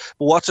Watch Dogs.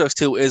 But Watch Dogs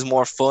 2 is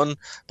more fun,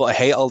 but I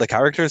hate all the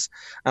characters.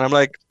 And I'm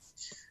like,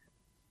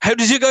 how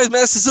did you guys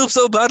mess this up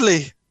so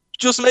badly?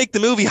 Just make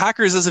the movie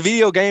Hackers as a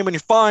video game and you're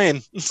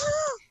fine.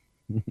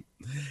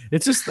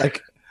 It's just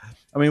like,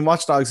 I mean,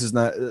 Watch Dogs is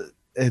not,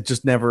 it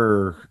just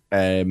never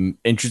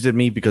interested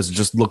me because it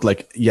just looked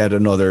like yet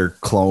another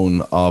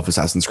clone of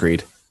Assassin's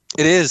Creed.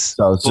 It is.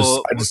 So it's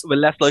just with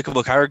less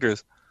likable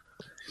characters.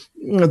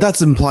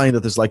 That's implying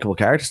that there's likable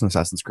characters in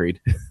Assassin's Creed.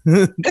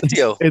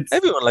 Ezio.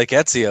 Everyone like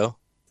Ezio.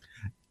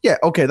 Yeah,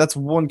 okay, that's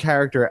one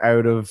character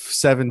out of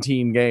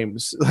 17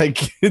 games.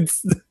 Like,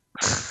 it's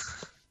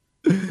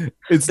they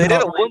did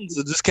it once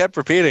and just kept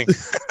repeating.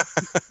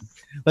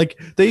 Like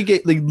they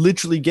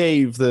literally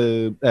gave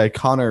the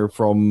Connor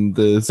from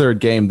the 3rd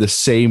game the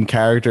same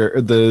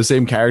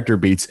character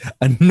beats,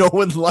 and no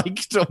one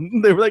liked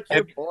him. They were like,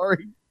 "You're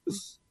boring."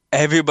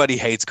 Everybody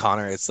hates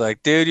Connor. It's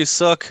like, dude, you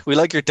suck. We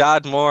like your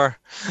dad more.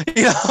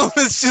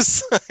 It's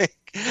just like,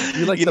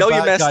 you like the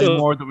bad guy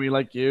more than we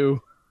like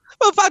you.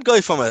 Well, bad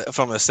guy from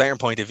a certain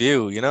point of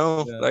view,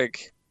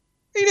 like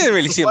he didn't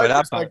really see him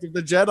that bad.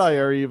 The Jedi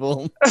are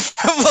evil.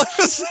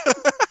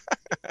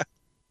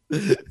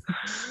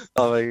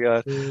 Oh my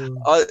god,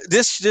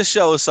 this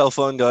show is so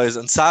fun, guys,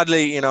 and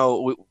sadly,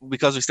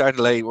 because we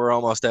started late, we're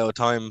almost out of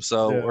time,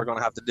 so we're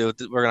gonna have to do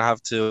it. We're gonna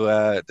have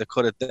to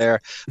cut it there.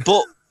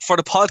 But for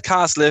the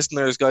podcast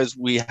listeners, guys,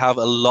 we have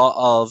a lot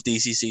of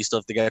DCC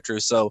stuff to get through.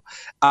 So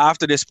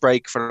after this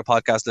break, for the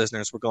podcast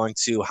listeners, we're going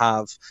to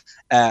have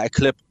a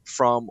clip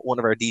from one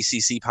of our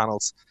DCC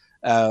panels.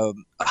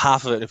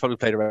 Half of it, we'll probably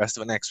play the rest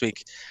of it next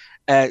week.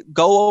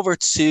 Go over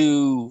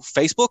to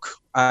Facebook,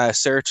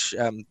 search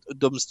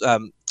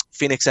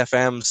Phoenix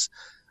FM's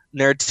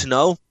Nerd to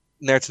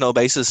Know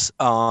basis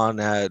on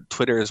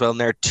Twitter as well,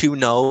 Nerd to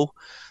Know,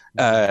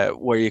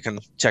 where you can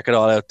check it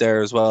all out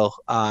there as well.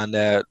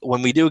 And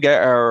when we do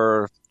get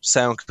our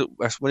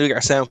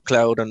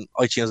SoundCloud and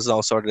iTunes is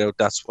all sorted out,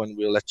 that's when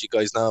we'll let you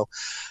guys know.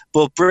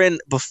 But Bryn,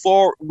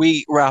 before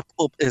we wrap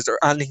up, is there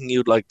anything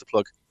you'd like to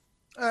plug?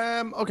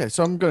 Okay,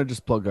 so I'm going to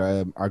just plug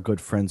our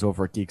good friends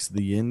over at Geeks of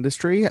the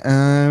Industry,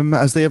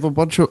 as they have a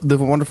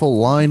wonderful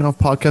line of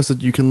podcasts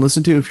that you can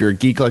listen to. If you're a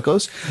geek like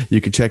us,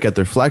 you can check out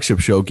their flagship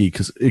show,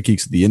 Geeks of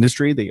the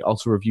Industry. They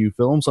also review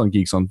films on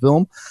Geeks on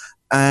Film,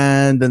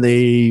 and then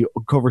they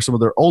cover some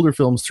of their older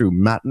films through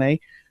Matinee,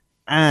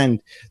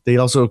 and they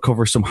also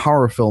cover some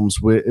horror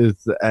films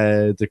with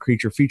the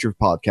Creature Feature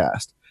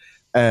podcast.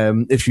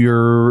 If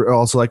you're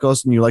also like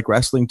us and you like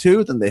wrestling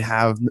too, then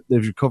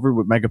they've covered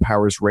with Mega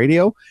Powers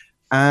Radio.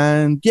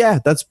 And yeah,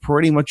 that's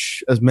pretty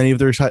much as many of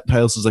their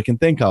titles as I can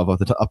think of off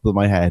the top of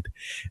my head.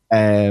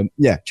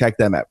 Yeah, check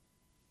them out.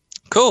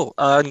 Cool.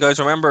 And guys,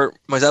 remember,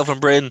 myself and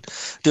Bryn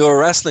do a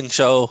wrestling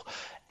show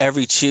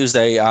every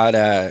Tuesday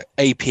at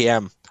 8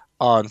 p.m.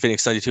 on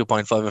Phoenix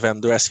 92.5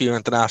 FM, the Rescue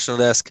International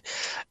Desk.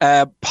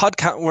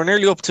 Podcast, we're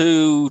nearly up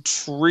to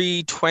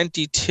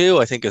 322,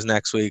 I think, is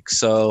next week.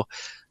 So,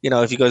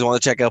 if you guys want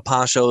to check out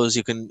past shows,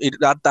 you can.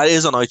 That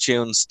is on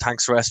iTunes,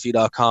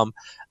 thanksforrescue.com.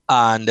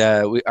 And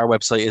our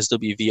website is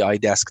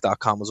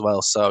wvidesk.com as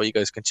well. So you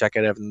guys can check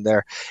out everything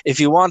there.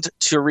 If you want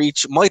to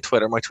reach my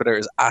Twitter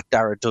is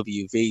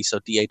 @DarraWV, so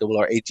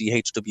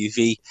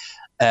DARRAGHWV.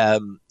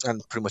 And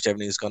pretty much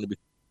everything is going to be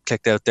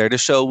clicked out there. The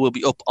show will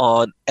be up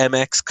on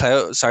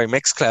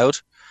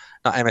Mixcloud,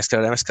 not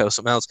MXCloud, MXCloud,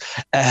 something else.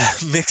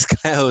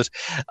 Mixcloud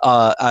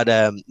at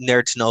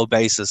Nerd to Know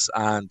basis,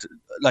 and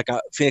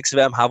Phoenix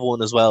FM have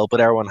one as well,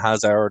 but everyone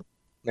has our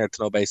Nerd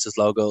to Know basis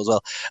logo as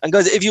well. And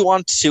guys, if you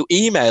want to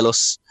email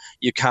us,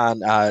 you can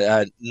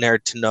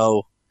Nerd to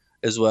Know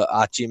as well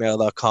at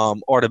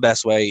gmail.com, or the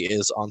best way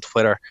is on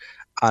Twitter.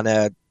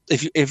 And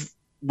if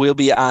we'll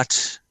be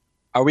at,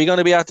 we're going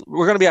to be at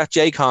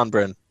JCon,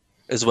 Bryn,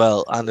 as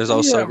well. And there's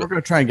also we're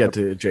going to try and get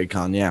to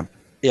JCon,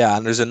 yeah,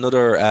 and there's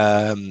another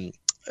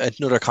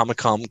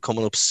Comic-Con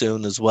coming up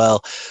soon as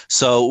well.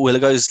 So we'll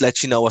guys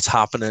let you know what's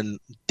happening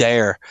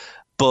there.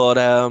 But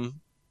a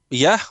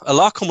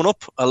lot coming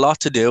up, a lot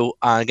to do.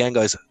 And again,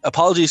 guys,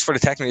 apologies for the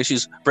technical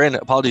issues. Bryn,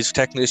 apologies for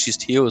technical issues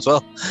to you as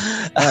well.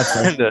 That's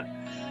right.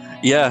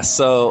 And,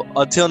 so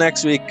until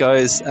next week,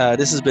 guys,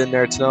 this has been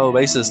Nerd to Know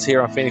basis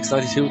here on Phoenix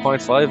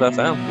 92.5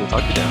 FM. We'll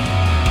talk to you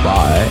then.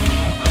 Bye.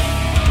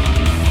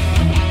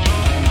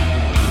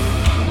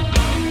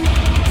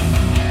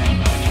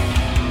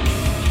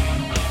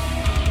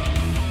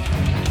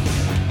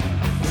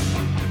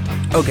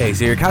 Okay,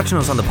 so you're catching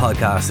us on the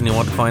podcast and you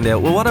want to find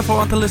out, well, what if I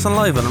want to listen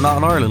live and I'm not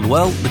in Ireland?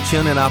 Well, the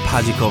TuneIn app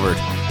has you covered.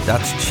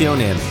 That's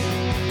TuneIn.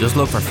 Just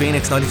look for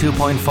Phoenix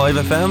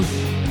 92.5 FM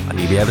and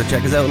you'll be able to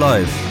check us out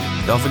live.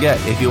 Don't forget,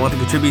 if you want to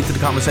contribute to the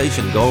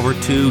conversation, go over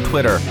to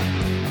Twitter.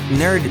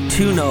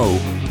 Nerd2Know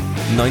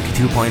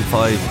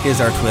 92.5 is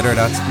our Twitter.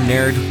 That's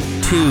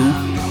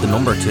Nerd2, the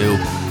number 2.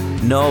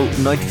 No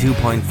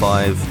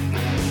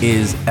 92.5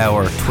 is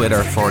our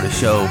Twitter for the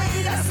show.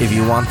 If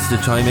you want to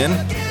chime in,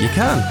 you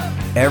can.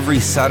 Every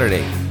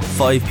Saturday,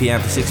 5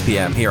 p.m. to 6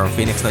 p.m. here on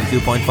Phoenix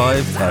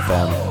 92.5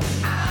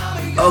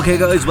 FM. Okay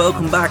guys,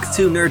 welcome back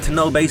to Nerd to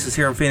Know basis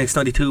here on Phoenix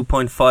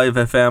 92.5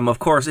 FM. Of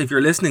course, if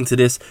you're listening to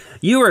this,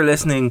 you are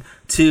listening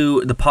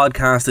to the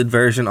podcasted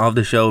version of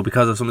the show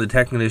because of some of the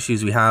technical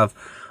issues we have.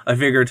 I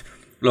figured,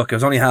 look, it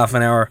was only half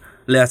an hour,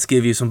 let's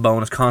give you some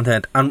bonus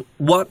content. And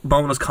what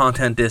bonus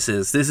content this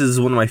is? This is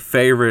one of my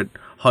favourite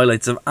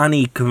highlights of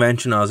any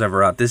convention I was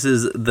ever at. This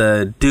is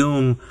the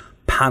Doom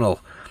panel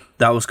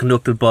that was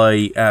conducted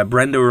by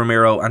Brenda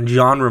Romero and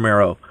John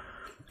Romero.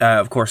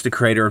 Of course, the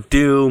creator of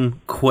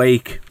Doom,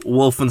 Quake,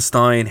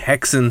 Wolfenstein,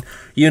 Hexen,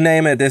 you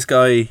name it, this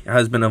guy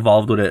has been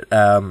involved with it.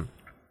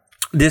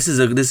 This is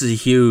a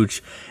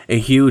huge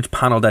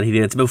panel that he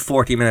did. It's about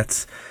 40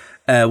 minutes.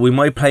 We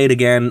might play it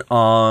again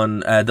on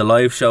the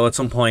live show at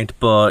some point,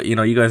 but you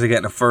guys are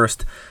getting it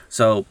first.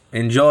 So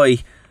enjoy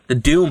the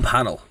Doom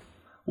panel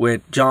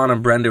with John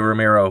and Brenda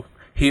Romero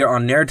here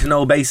on Nerd to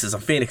Know basis on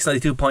Phoenix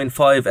 92.5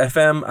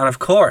 FM, and of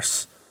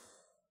course,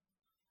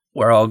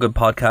 where all good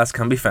podcasts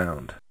can be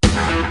found.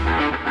 I'm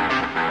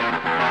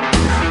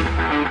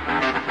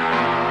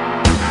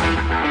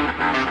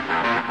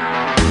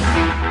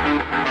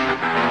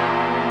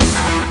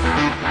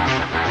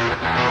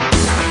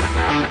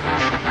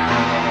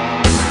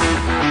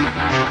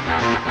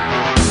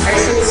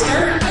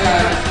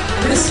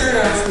going to start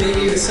off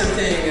maybe with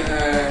something,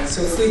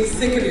 so if we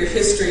think of your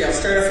history, I'll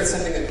start off with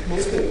something that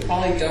most people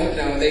probably don't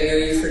know. They know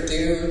you for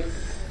Doom,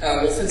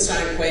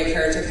 Wolfenstein, Quake,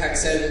 Heretic,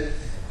 Hexen,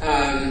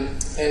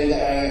 and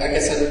I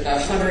guess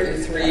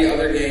 103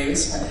 other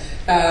games.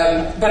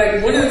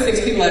 But one of the things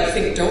people I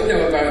think don't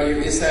know about you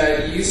is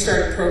that you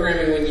started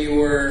programming when you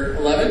were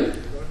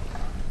 11?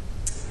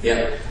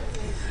 Yeah.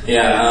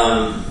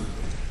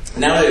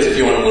 Nowadays, if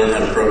you want to learn how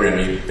to program,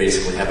 you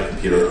basically have a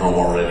computer at home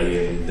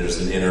already, and there's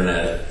an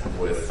internet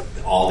with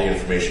all the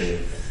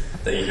information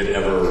that you could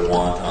ever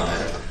want on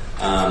it.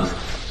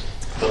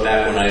 But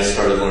back when I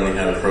started learning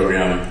how to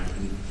program,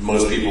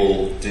 most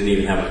people didn't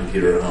even have a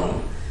computer at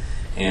home.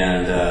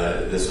 And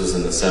this was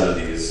in the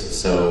 70s.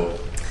 So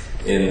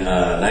in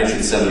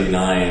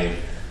 1979,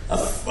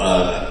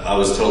 I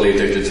was totally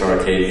addicted to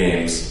arcade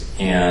games,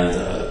 and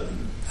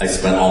I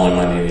spent all my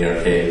money in the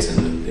arcades.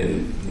 And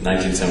in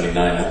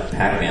 1979,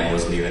 Pac-Man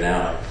wasn't even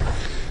out.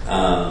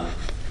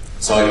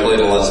 So I played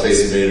a lot of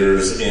Space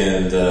Invaders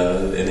and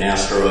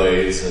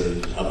Asteroids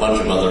and a bunch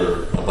of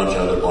other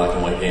black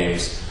and white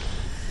games.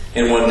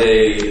 And one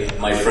day,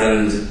 my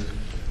friend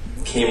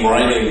came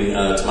riding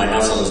to my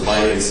house on his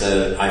bike and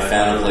said, "I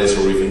found a place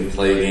where we can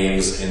play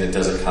games and it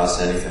doesn't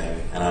cost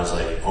anything." And I was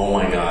like, "Oh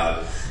my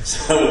god!"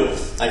 So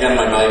I got on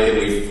my bike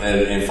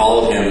and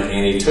followed him,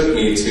 and he took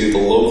me to the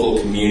local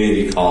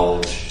community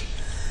college,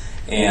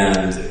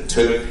 and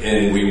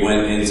we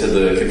went into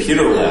the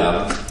computer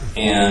lab.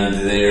 And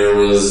there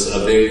was a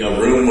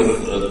room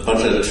with a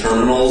bunch of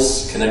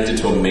terminals connected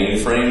to a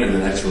mainframe in the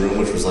next room,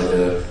 which was like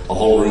a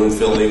whole room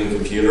filling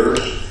computer.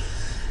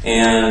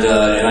 And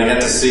I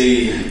got to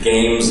see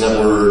games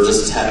that were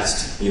just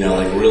text,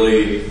 like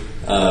really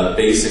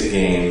basic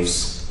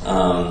games.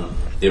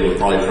 They were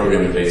probably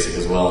programming basic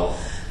as well,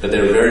 but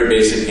they were very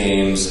basic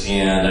games,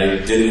 and I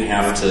didn't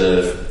have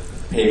to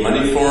pay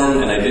money for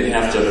them, and I didn't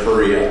have to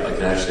hurry up. I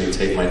could actually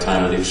take my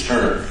time with each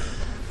turn.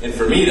 And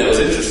for me, that was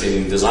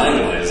interesting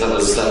design-wise. That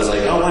was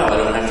like, oh wow, I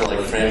don't have to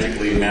like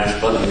frantically mash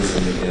buttons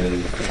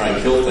and try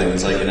and kill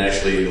things. I can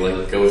actually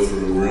like go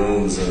through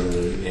rooms and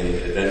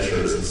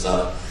adventures and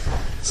stuff.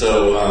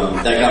 So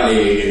that got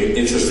me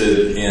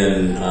interested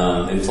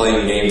in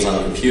playing games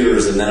on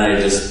computers. And then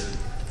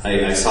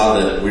I saw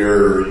that we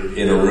were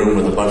in a room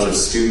with a bunch of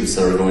students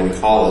that were going to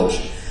college,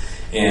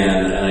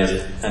 and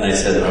I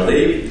said, are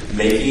they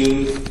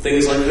making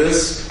things like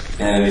this?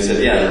 And he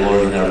said, yeah, they're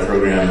learning how to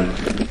program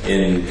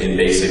in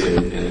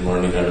BASIC and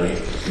learning how to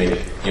make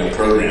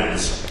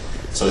programs.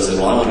 So I said,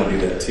 well, I want to do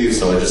that too.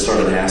 So I just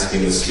started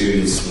asking the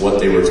students what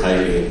they were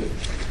typing.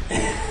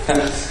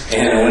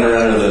 And I went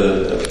around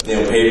with a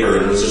paper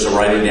and was just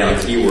writing down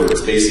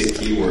keywords, basic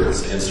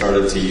keywords, and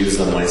started to use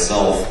them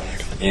myself,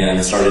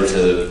 and started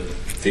to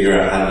figure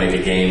out how to make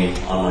a game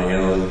on my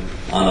own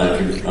on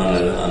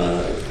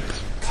a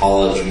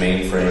college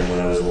mainframe when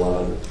I was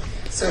 11.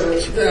 So we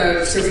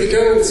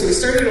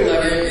started at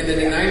 11, and then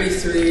in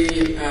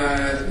 '93,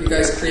 you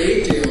guys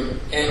create Doom,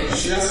 and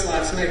just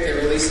last night they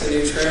released the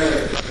new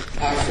trailer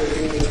for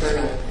Doom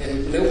Eternal,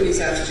 and nobody's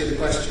asked you the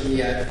question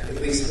yet,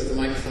 at least with the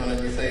microphone on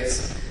your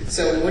face.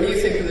 So what do you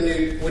think of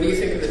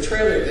the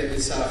trailer that you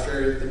saw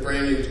for the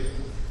brand new Doom?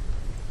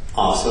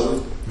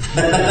 Awesome.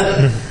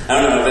 I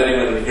don't know if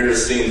anyone here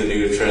has seen the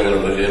new trailer,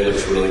 but it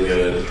looks really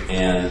good,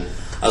 and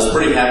I was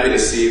pretty happy to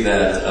see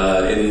that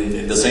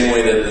in the same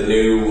way that the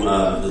new,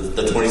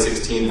 the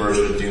 2016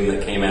 version of Doom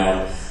that came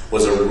out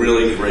was a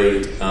really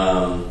great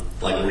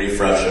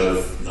refresh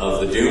of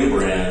the Doom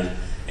brand,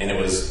 and it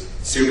was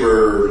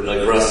super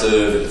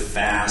aggressive and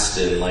fast,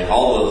 and like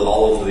all of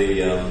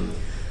the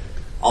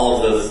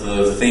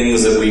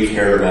things that we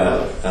cared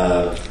about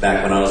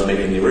back when I was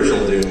making the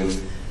original Doom.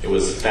 It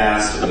was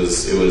fast. It was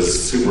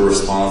super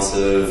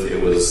responsive.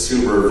 It was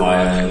super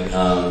violent.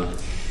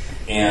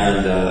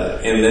 And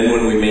then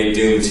when we made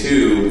Doom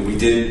 2, we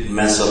didn't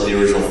mess up the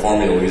original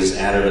formula. We just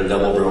added a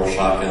double-barrel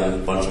shotgun, a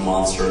bunch of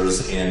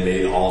monsters, and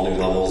made all new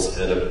levels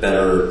at a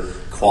better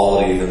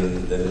quality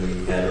than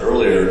we had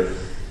earlier.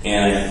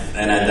 And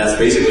that's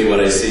basically what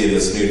I see in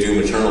this new Doom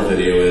Eternal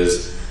video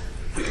is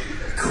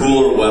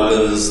cooler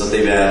weapons that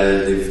they've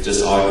added. They've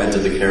just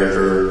augmented the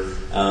character.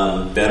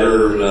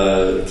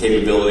 Better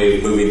capability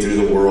of moving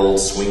through the world,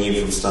 swinging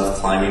from stuff,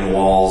 climbing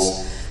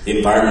walls. The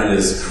environment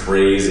is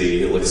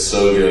crazy. It looks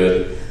so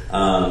good.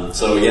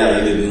 So yeah,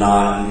 they did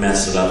not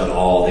mess it up at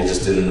all. They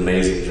just did an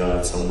amazing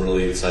job. So I'm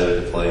really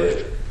excited to play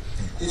it.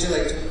 Did you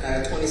like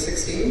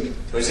 2016?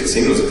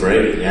 2016 was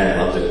great. Yeah, I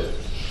loved it.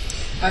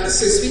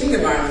 So speaking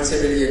of violence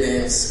in video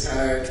games,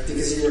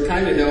 because you were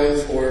kind of known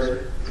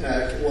for,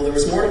 there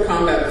was Mortal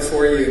Kombat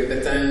before you,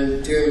 but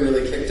then Doom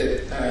really kicked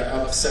it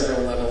up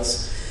several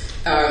levels.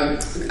 I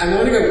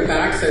want to go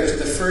back though to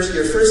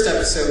your first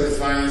episode with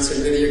violence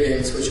in video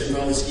games, which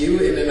involves you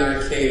in an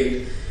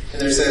arcade, and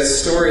there's a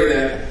story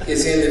that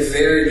is in the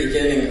very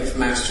beginning of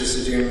Masters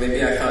of Doom.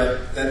 Maybe I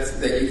thought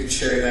that you could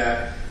share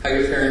that, how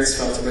your parents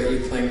felt about you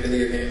playing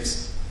video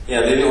games.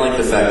 Yeah, they didn't like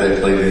the fact that I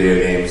played video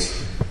games,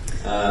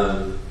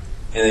 and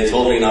they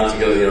told me not to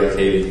go to the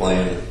arcade and play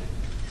them,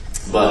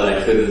 but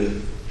I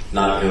couldn't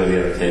not go to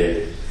the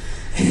arcade.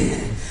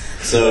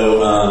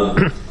 So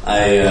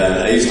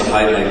I used to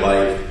hide my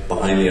bike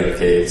behind the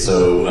arcade,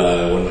 so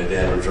when my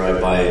dad would drive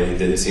by and he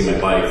didn't see my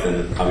bike,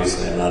 then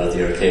obviously I'm not at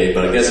the arcade.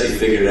 But I guess he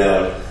figured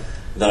out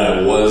that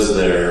I was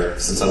there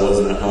since I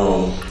wasn't at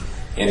home,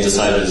 and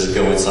decided to just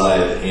go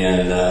inside.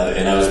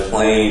 And I was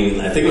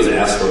playing, I think it was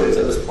Asteroids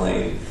I was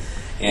playing,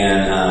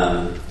 and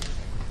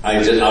I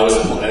was in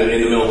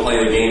the middle of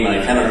playing a game, and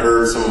I kind of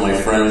heard some of my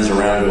friends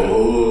around go,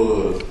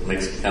 "Oh,"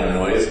 make some kind of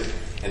noise,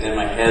 and then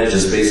my head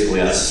just basically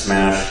got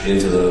smashed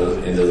into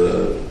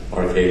the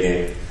arcade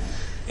game.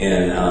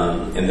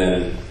 And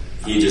then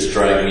he just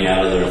dragged me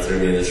out of there and threw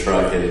me in the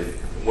truck and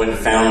went and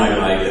found my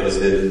bike that was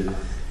hidden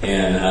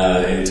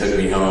and took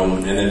me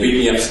home and then beat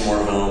me up some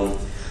more home.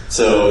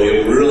 So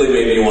it really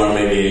made me want to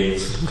make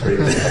games.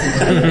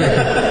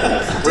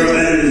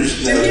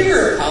 Revenge. Did he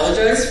ever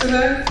apologize for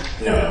that?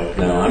 No.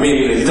 I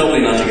mean, he told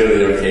me not to go to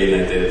the arcade,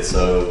 and I did.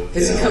 So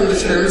has he come to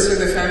terms with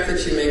the fact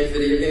that you make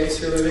video games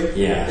for a living?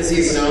 Yeah. Has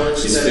he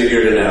acknowledged He's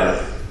figured it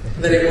out.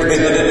 That it worked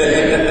out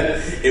okay?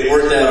 It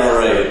worked out all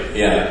right.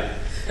 Yeah.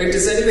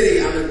 Does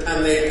anybody,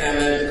 on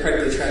that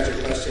incredibly tragic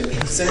question,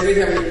 does anybody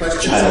have any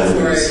questions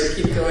before I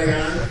keep going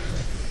on?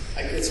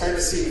 It's hard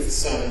to see with the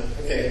sun.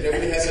 Okay,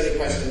 nobody has any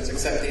questions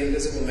except the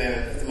invisible man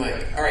at the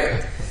mic. All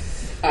right.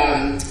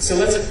 So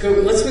let's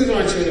move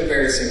on to an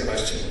embarrassing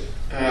question.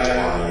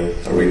 Why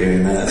are we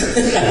doing that?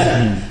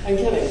 I'm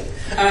kidding.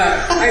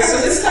 All right, so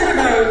let's talk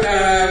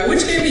about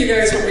which game do you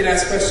guys want me to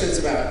ask questions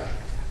about?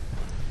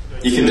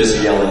 You can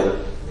just yell it.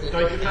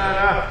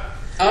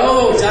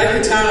 Oh,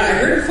 Daikatana. I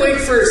heard Quake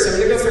first. I'm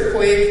going to go for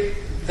Quake,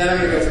 Then I'm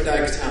going to go for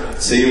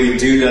Daikatana. See, we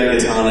do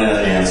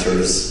Daikatana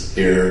answers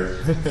here.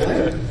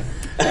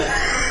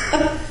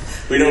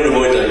 We don't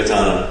avoid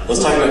Daikatana.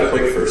 Let's talk about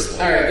Quake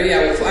first. All right, but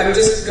yeah, I'm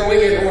just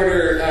going in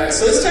order.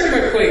 So let's talk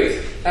about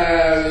Quake.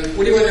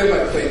 What do you want to know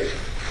about Quake?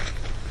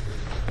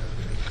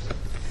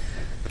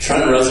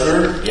 Trent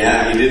Reznor?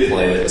 Yeah, he did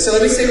play it. So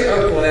let me say,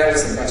 oh, well, that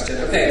was the question.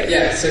 Okay,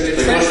 yeah, so did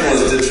Trent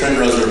question was, did Trent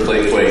Reznor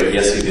play Quake?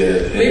 Yes, he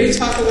did. Maybe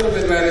talk a little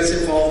bit about his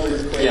involvement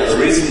with Quake. Yeah, the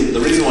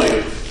reason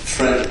why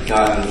Trent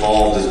got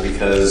involved is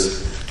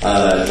because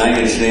Nine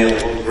Inch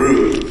Nails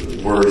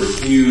group were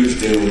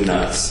huge Doom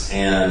nuts,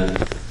 and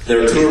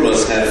their tour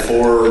bus had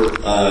four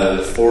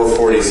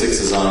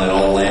 46s on it,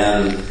 all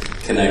LAN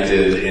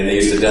connected, and they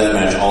used to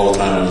deathmatch all the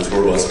time on the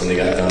tour bus when they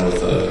got done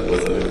with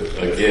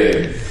a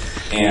gig.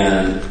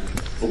 And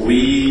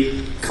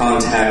we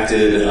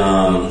contacted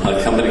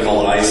a company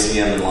called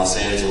ICM in Los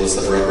Angeles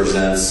that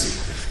represents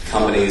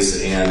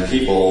companies and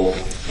people,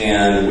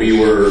 and we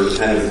were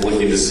kind of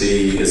looking to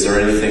see, is there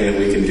anything that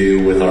we can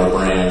do with our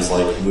brands,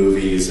 like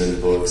movies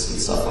and books and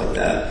stuff like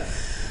that.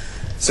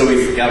 So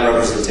we got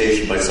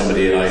representation by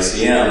somebody at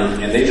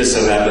ICM, and they just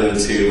so happened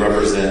to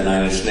represent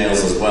Nine Inch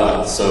Nails as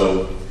well.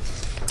 So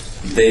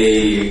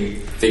they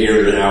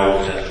figured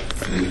out that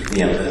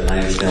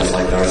Nine Inch Nails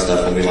liked our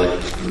stuff and we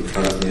liked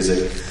Trent's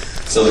music.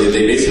 So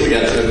they basically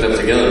got hooked up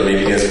together.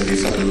 Maybe you guys can do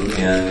something.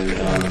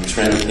 And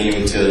Trent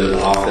came to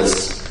the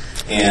office,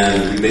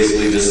 and we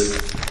basically just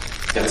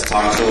got to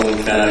talk to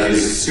him. Found out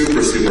he's a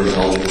super, super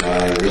intelligent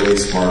guy, really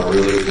smart,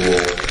 really cool.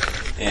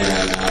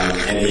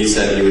 And he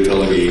said he would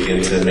totally be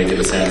into making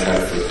the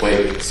soundtrack for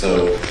Quake.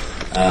 So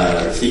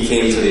he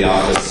came to the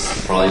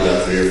office probably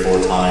about 3 or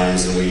 4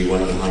 times, and we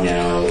went and hung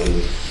out.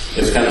 And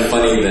it was kind of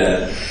funny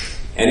that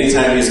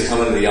anytime he was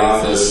coming to the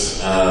office,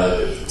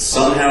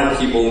 somehow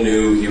people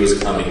knew he was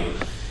coming.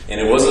 And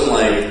it wasn't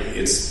like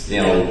it's,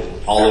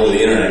 all over the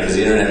internet, because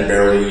the internet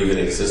barely even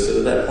existed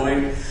at that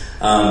point.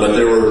 But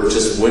there were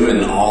just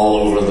women all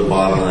over the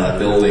bottom of that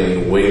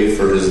building waiting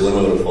for his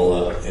limo to pull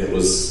up. It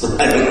was,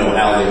 I don't know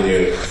how they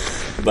knew.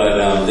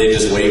 But they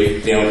just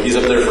wait, he's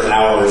up there for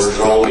hours,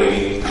 they're all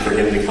waiting for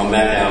him to come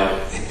back out.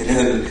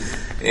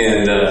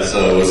 and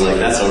so it was like,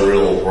 that's a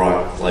real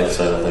rock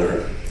lifestyle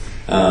there.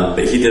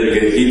 But he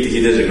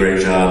did a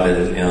great job,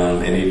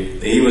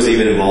 and he was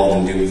even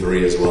involved in Doom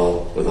 3 as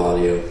well with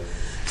audio.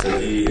 So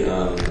he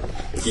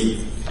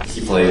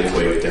played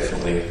Quake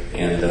definitely,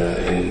 and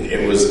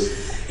it was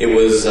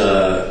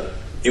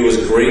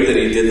great that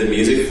he did the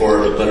music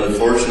for it. But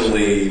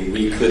unfortunately,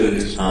 we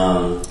couldn't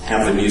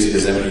have the music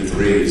as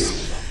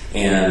MP3s,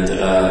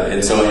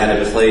 and so I had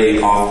to play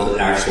off the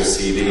actual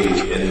CD,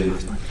 and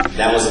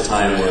that was a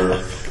time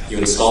where you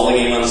install the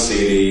game on a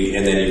CD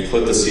and then you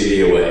put the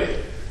CD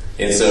away.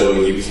 And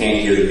so you can't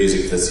hear the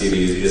music if the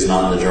CD is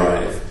not in the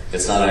drive.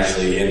 It's not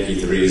actually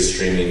MP3s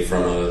streaming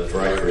from a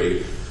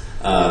directory.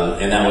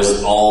 And that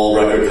was all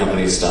record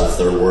company stuff.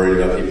 They're worried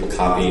about people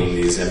copying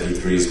these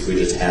MP3s if we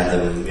just had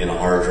them in a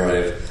hard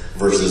drive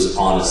versus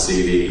on a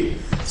CD.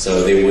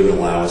 So they wouldn't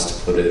allow us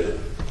to put it,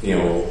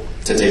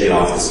 to take it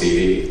off the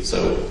CD.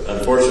 So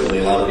unfortunately,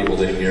 a lot of people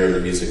didn't hear the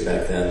music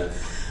back then.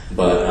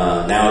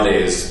 But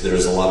nowadays,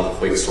 there's a lot of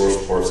Quake source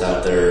ports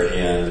out there,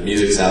 and the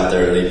music's out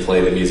there, and they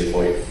play the music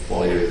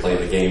while you're playing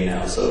the game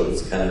now, so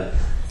it's kind of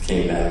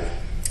came back.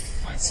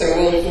 So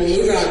we'll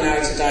move on now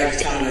to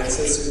Daikatana.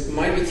 Since there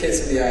might be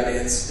kids in the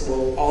audience,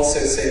 we'll also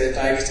say that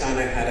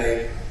Daikatana had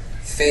a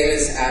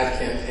famous ad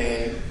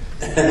campaign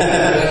that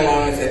went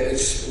along with it,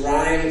 which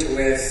rhymed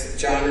with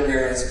John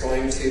Romero's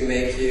going to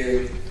make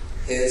you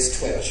his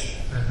Twitch.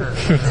 What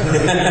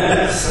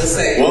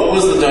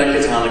was the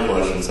Daikatana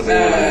question? So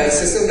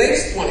they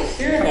just want to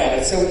hear about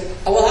it. So,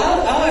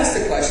 I'll ask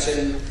the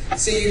question.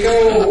 So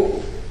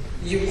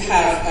you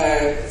have,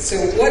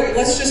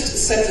 let's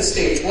just set the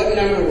stage. What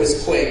number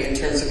was Quake in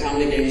terms of how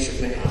many games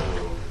you've made?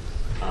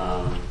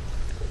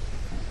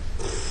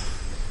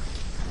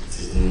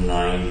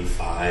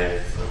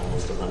 95,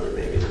 almost 100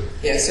 maybe.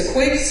 Yeah, so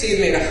Quake, you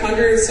made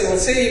 100, so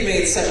let's say you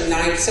made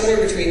somewhere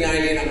between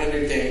 90 and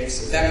 100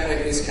 games. At that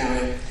point, who's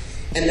counting?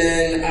 And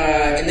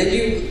then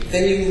you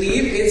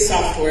leave id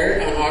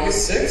Software on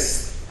August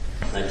 6th,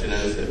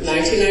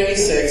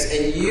 1996,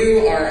 and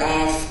you are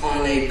off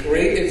on a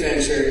great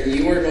adventure.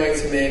 You are going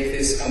to make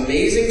this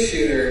amazing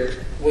shooter.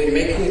 Well, you're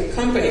making a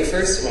company,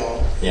 first of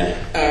all. Yeah.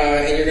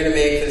 And you're going to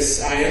make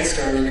this Ion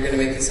Storm, and you're going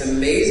to make this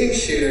amazing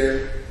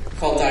shooter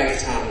called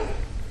Daikatana.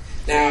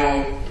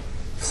 Now,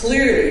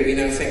 clearly, we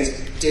know things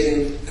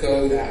didn't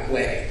go that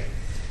way.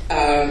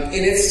 And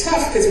it's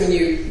tough because when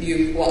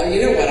you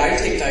know what, I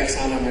take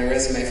Daikatana on my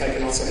resume if I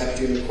can also have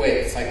Doom and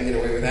Quake, if I can get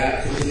away with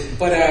that.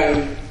 But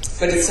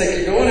it's like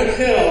you're going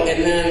uphill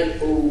and then,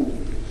 ooh.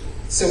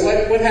 So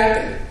what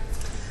happened?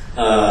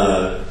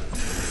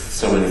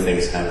 So many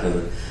things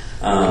happened.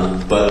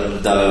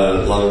 But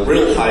the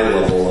real high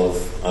level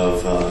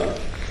of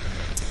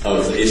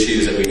the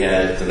issues that we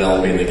had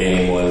developing the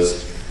game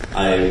was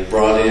I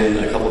brought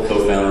in a couple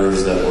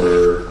co-founders that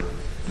were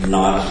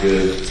not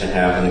good to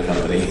have in the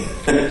company.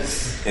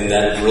 And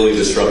that really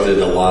disrupted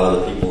a lot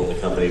of the people in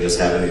the company, just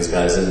having these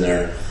guys in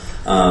there.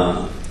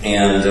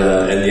 And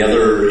the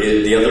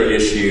other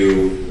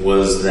issue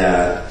was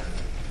that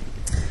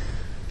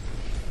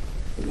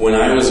when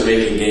I was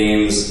making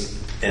games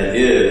at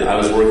id, I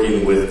was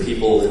working with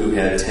people who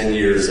had 10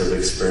 years of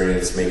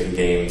experience making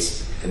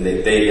games, and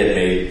they had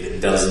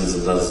made dozens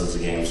and dozens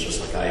of games just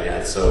like I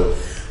had. So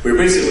we were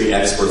basically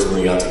experts when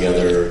we got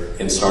together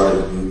and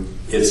started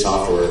id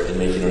Software and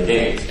making our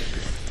games.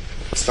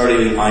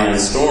 Starting Ion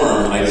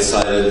Storm, I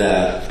decided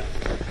that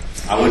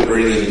I would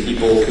bring in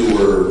people who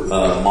were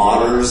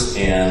modders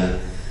and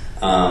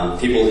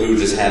people who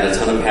just had a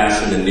ton of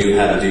passion and knew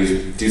how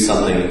to do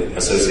something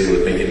associated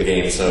with making a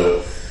game.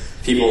 So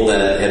people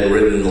that had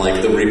written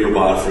like the Reaper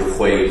bot for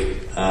Quake,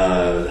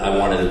 I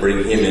wanted to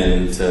bring him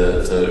in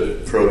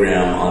to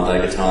program on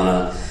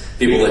Daikatana.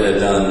 People that had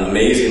done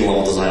amazing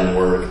level design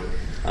work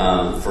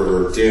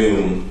for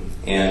Doom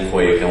and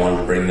Quake, I wanted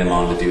to bring them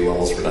on to do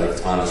levels for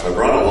Daikatana. So I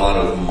brought a lot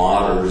of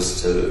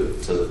modders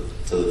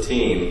to the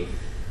team.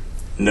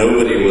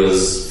 Nobody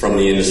was from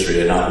the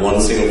industry. Not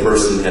one single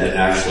person had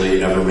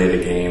actually ever made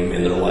a game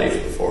in their life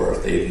before.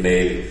 They'd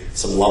made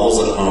some levels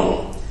at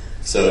home.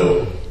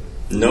 So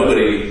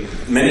many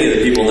of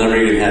the people never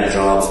even had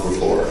jobs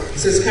before.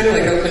 So it's kind of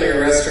like opening a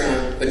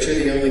restaurant, but you're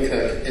the only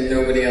cook and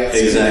nobody else.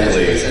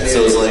 Exactly.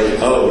 So it's like,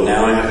 oh,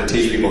 now I have to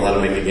teach people how to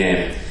make a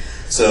game.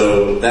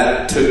 So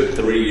that took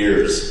 3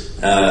 years.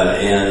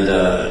 And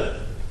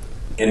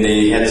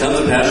they had tons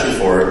of passion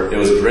for it. It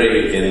was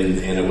great,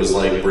 and it was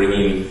like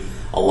bringing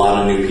a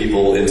lot of new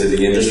people into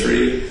the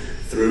industry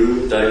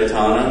through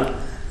Daikatana.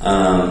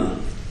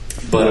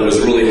 But it was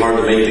really hard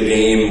to make the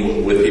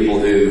game with people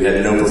who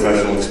had no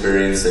professional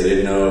experience. They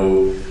didn't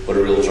know what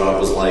a real job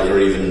was like or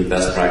even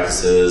best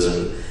practices.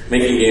 And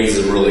making games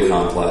is really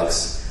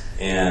complex.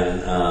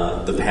 And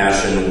the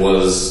passion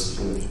was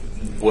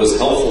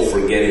helpful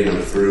for getting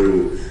them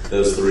through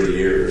those 3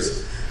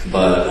 years.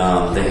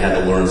 But they had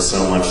to learn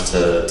so much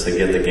to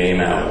get the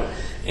game out.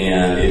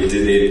 And it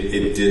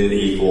didn't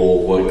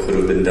equal what could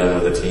have been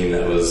done with a team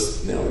that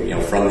was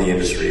from the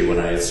industry when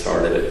I had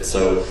started it.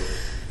 So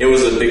it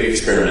was a big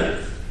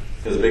experiment.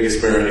 It was a big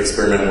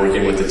experiment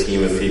working with a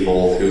team of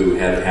people who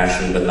had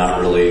passion but not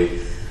really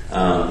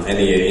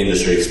any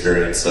industry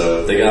experience.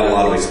 So they got a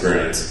lot of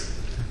experience.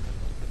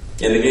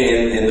 And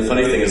the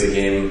funny thing is the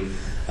game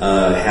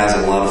has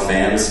a lot of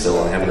fans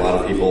still. I have a lot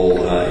of people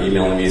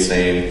emailing me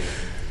saying,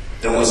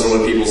 "Don't listen to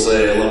what people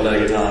say, I love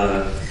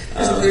Daikatana."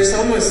 There's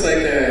almost like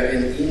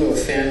an emo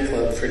fan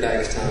club for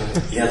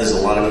Daikatana. Yeah, there's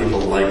a lot of people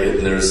that like it,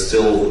 and there's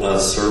still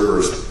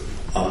servers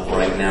up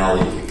right now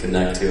that you can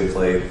connect to and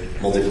play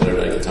multiplayer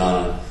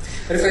Daikatana.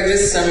 But if I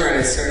just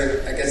summarize, sort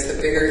of, I guess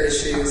the bigger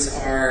issues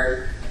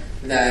are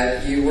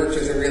that you worked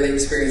with a really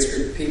experienced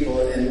group of people,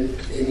 and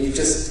you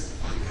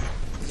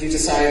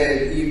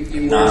decided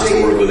you not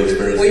to work with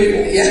experienced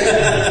people.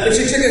 Yeah, but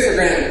you took it for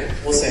granted.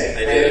 We'll say. I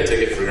did. I took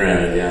it for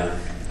granted. Yeah.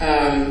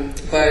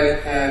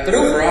 But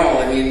overall,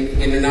 I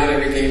mean, not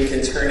every game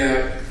can turn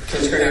out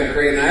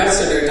great. And I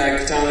also know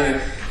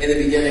Daikatana in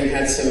the beginning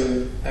had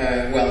some,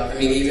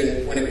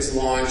 even when it was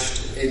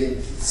launched,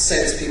 in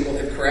sense people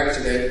had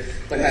corrected it,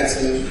 but had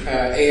some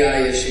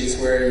AI issues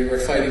where you were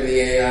fighting the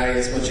AI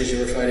as much as you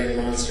were fighting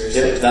monsters.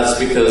 Yep, that's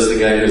because the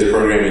guy who was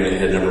programming it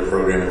had never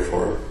programmed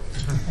before.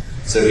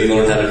 So he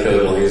learned how to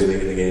code while he was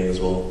making the game as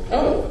well.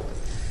 Oh.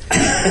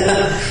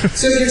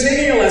 So if you're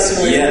taking a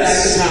lesson with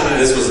Daikatana,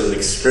 this was an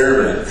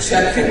experiment.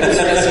 Check people's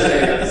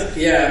resumes.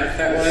 Yeah,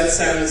 that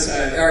sounds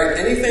all right.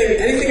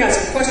 Anything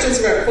else? Questions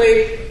about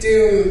Quake,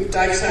 Doom,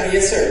 Daikatana?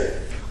 Yes, sir.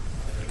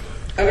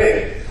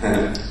 Okay.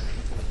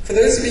 For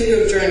those of you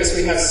who have joined us,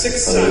 we have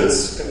 6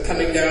 suns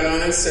coming down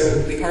on us, so it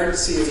will be hard to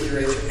see if you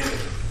raise your hand.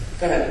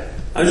 Go ahead.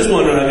 I'm just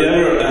wondering, have you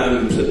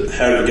ever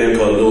heard of a game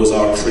called Noah's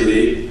Ark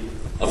 3D?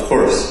 Of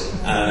course.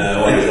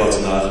 And what are your thoughts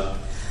on that?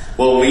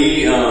 Well,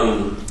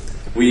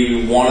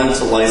 we wanted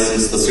to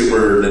license the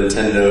Super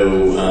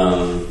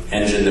Nintendo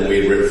engine that we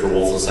had written for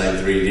Wolfenstein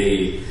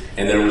 3D,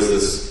 and there was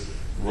this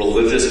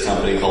religious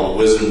company called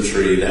Wisdom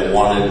Tree that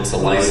wanted to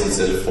license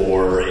it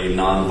for a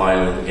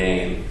non-violent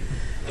game.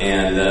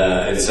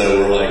 And so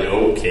we're like,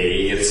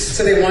 okay,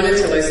 So they wanted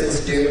to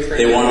license Doom for...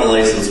 They wanted to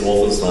license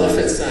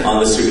Wolfenstein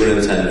on the Super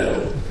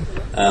Nintendo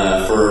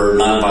for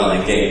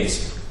non-violent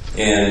games.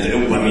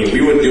 And,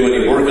 we wouldn't do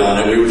any work on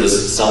it. We would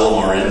just sell them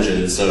our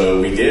engine. So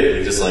we did.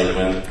 We just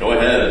went, go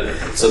ahead.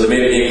 So they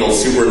made a game called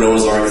Super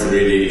Noah's Ark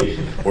 3D,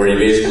 where you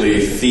basically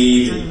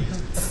feed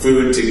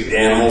food to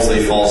animals,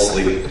 they fall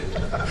asleep.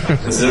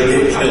 Instead of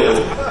getting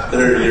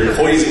killed, you're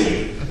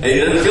poisoning. And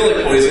it doesn't feel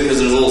like poison because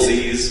there's little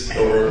Z's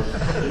over.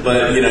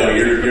 But,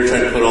 you're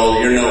trying to put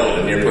you're Noah,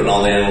 and you're putting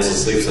all the animals to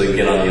sleep so they can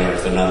get on the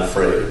ark. They're not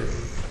afraid.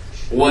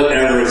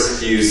 Whatever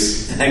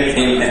excuse that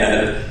game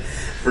had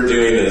for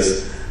doing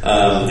this.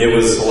 It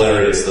was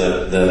hilarious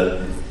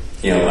that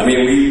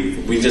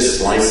we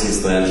just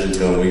licensed the engine to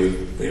them.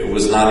 It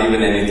was not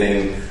even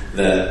anything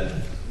that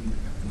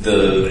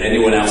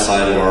anyone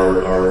outside of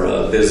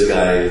our biz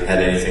guy had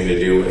anything to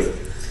do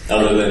with,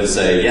 other than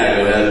say, yeah,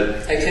 go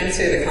ahead. I can't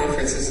say the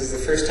conference. This is the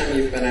first time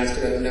you've been asked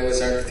about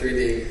Noah's Ark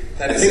 3D.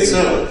 I think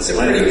so. It's a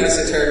pretty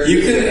esoteric.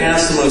 You can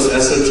ask the most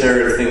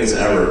esoteric things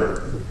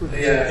ever,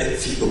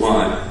 if you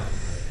want.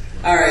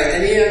 All right,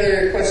 any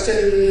other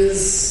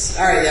questions?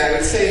 All right, yeah, I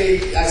would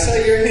say I saw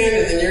your hand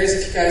and then yours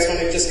if you guys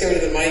want to just go to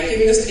the mic.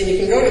 And you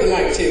can go to the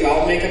mic too.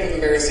 I'll make up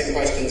embarrassing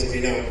questions if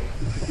you don't.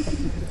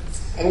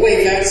 Oh,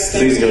 wait, that's...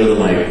 Please go to the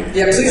mic.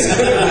 Yeah, please go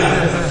to the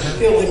mic.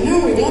 People are like,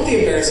 no, we want the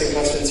embarrassing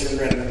questions from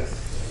Brenda.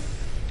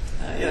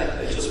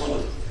 I just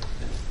want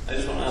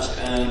to ask,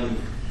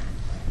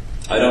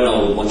 I don't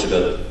know much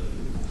about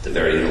the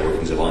very inner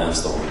workings of Ion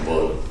Storm,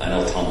 but I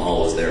know Tom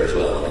Hall was there as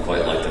well, and I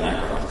quite liked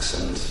Anachronox,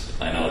 and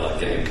I know that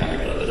game kind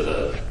of got a bit of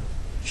a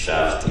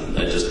shaft, and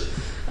I'm just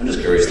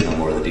curious to know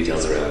more of the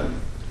details around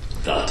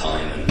that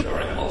time and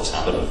around what was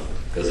happening,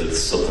 because it's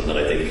something that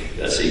I think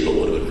a sequel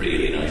would have been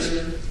really nice.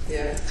 Mm-hmm.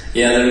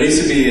 Yeah, there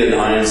needs to be an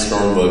Ion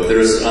Storm book. There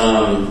is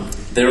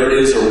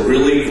a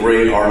really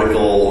great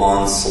article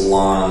on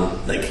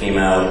Salon that came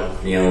out,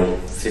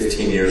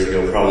 15 years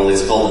ago probably.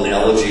 It's called An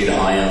Elegy to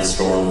Ion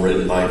Storm,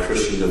 written by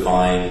Christian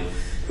Devine,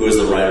 who is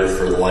the writer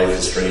for the Life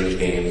is Strange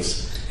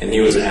games. And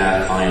he was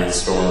at Ion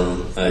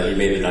Storm. He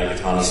made the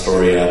Daikatana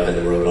story up, and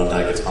he wrote on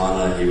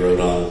Daikatana. He wrote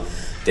on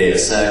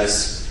Deus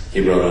Ex.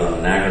 He wrote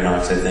on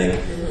Anachronox, I think.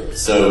 Mm-hmm.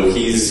 So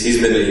he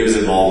was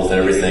involved with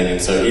everything,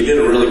 and so he did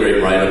a really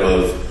great write-up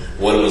of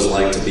what it was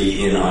like to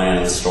be in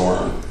Ion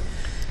Storm.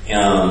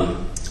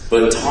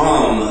 But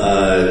Tom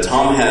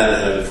had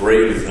a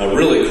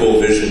really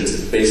cool vision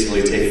to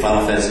basically take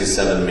Final Fantasy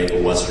VII and make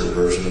a Western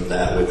version of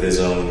that with his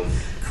own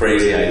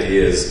crazy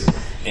ideas.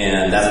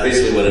 And that's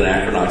basically what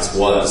Anachronox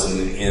was.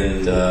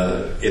 And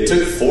it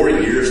took 4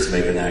 years to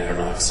make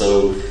Anachronox.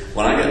 So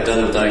when I got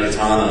done with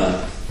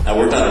Daikatana, I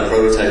worked on a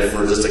prototype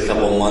for just a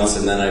couple of months,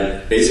 and then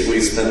I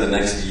basically spent the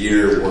next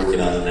year working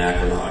on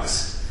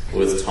Anachronox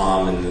with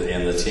Tom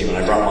and the team. And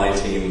I brought my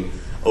team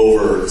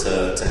over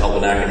to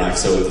help Anachronox,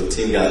 so the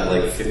team got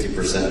like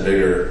 50%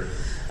 bigger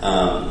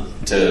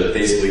to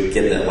basically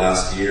get that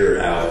last year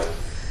out.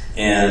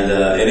 And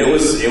it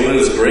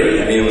was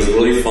great. I mean, it was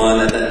really fun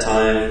at that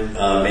time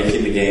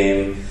making the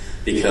game,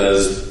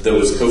 because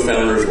those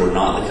co-founders were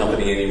not in the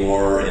company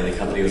anymore, and the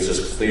company was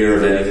just clear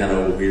of any kind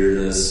of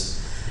weirdness,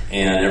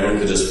 and everyone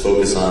could just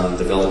focus on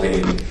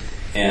developing.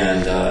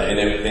 And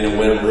it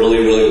went really,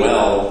 really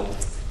well.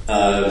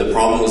 The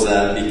problem was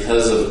that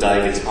because of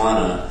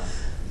Daikatana,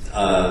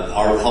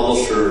 our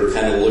publisher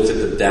kind of looked at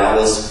the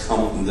Dallas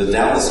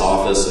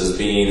office as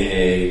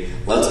being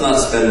let's not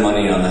spend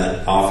money on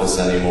that office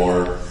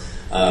anymore,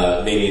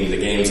 meaning the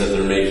games that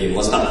they're making,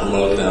 let's not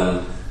promote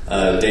them.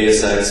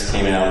 Deus Ex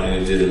came out and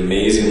it did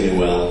amazingly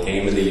well.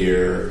 Game of the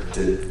Year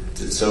did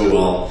so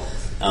well.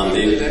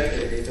 Game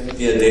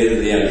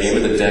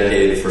of the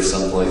Decade for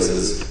some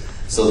places.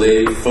 So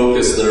they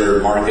focused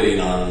their marketing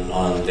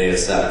on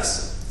Deus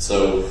Ex.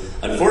 So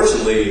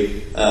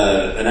unfortunately,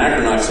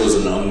 Anachronox was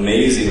an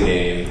amazing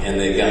game, and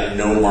they got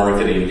no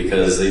marketing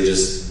because they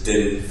just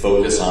didn't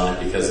focus on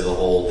it because of the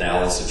whole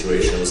Dallas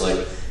situation. It was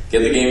like, get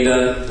the game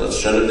done, let's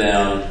shut it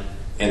down,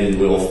 and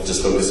we'll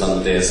just focus on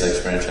the Deus Ex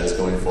franchise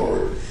going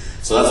forward.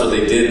 So that's what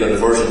they did, but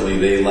unfortunately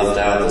they left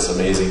out this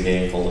amazing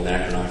game called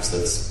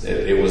Anachronox.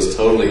 It was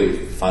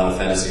totally Final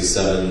Fantasy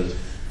VII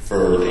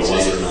for a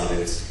Western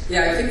audience.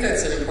 Yeah, I think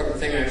that's an important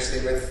thing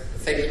actually with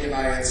thinking of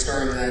Ion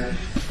Storm, that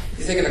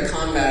you think of a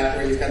combat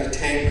where you've got a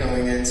tank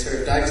going in. Sort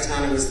of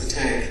Daikatana was the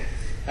tank,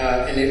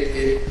 and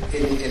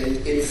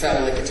it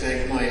fell like a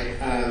tank might.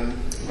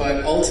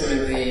 But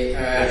ultimately,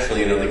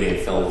 actually, the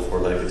game fell before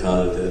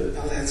Daikatana did.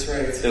 Oh, that's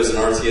right. There was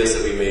an RTS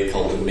that we made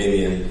called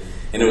Dominion,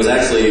 and it was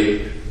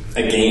actually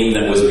a game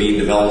that was being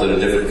developed at a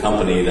different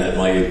company that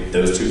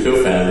those two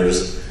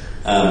co-founders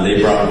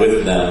they brought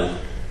with them,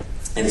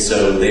 and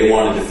so they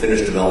wanted to finish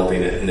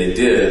developing it, and they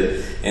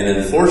did. And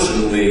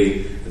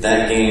unfortunately,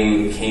 that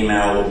game came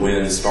out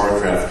when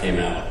StarCraft came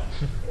out,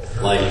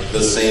 like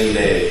the same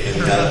day,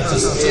 and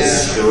just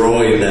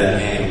destroyed that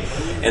game.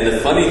 And the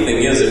funny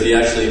thing is, if you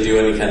actually do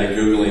any kind of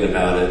Googling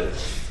about it,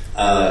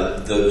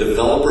 the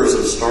developers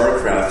of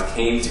StarCraft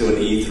came to an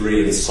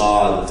E3 and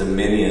saw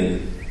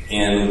Dominion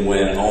and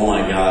went, oh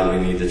my god,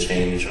 we need to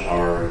change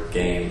our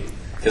game.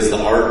 Because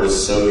the art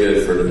was so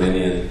good for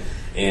Dominion.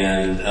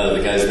 And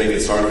the guys making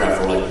StarCraft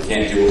were like, we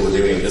can't do what we're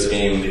doing. This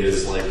game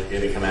is like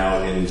going to come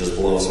out and just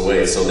blow us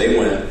away. So they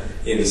went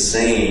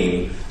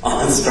insane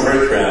on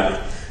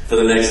StarCraft for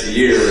the next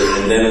year.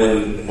 And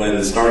then when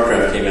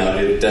StarCraft came out,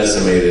 it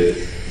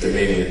decimated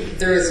Dominion.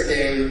 There was a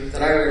game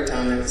that I worked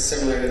on that was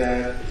similar to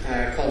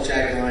that, called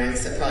Jagged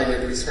Alliance, that probably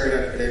nobody's heard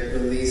of, but it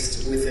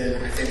released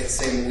within, I think, the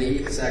same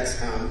week as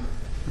XCOM.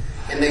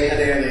 And they had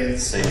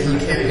aliens.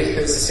 It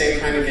was the same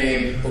kind of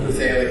game, but with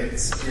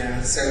aliens.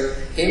 Yeah. So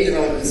game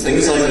development.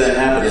 Things like that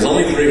happen. There's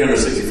only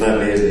 365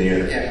 days in a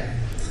year. Yeah.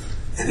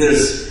 And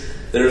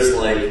there's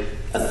like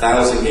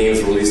 1,000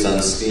 games released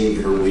on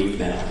Steam per week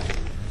now.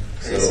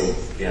 Crazy. So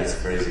yeah, it's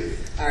crazy.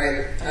 All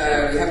right.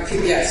 We have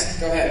PBS.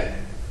 Go ahead.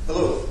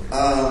 Hello.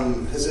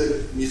 As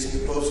a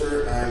music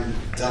composer, I'm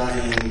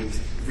dying,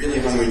 really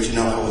hungry to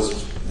know how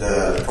was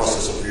the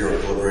process of your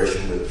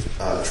collaboration with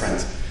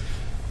Trent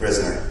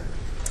Reznor.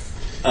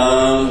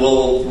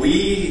 Well,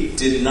 we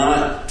didn't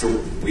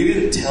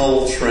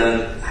tell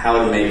Trent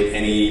how to make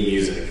any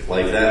music.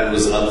 Like, that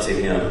was up to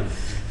him.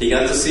 He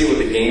got to see what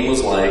the game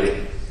was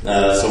like.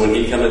 So when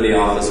he'd come to the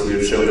office, we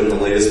would show him the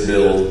latest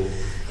build,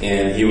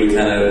 and he would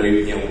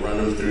run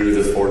him through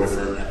the 4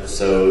 different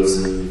episodes,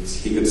 and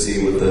he could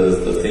see what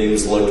the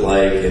themes looked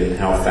like and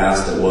how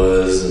fast it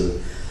was,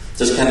 and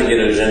just kind of get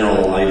a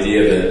general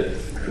idea of it.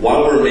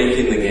 While we were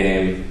making the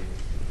game,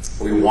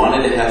 we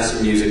wanted to have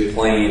some music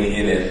playing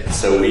in it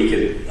so we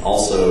could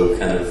also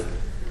kind of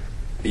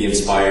be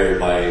inspired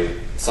by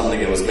something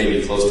that was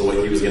maybe close to what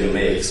he was going to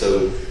make.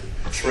 So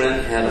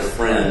Trent had a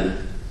friend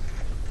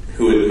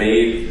who had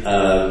made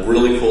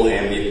really cool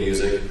ambient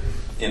music,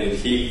 and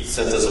he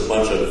sent us a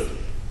bunch of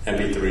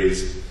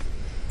MP3s,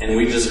 and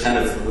we just kind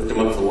of hooked them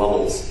up to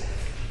levels.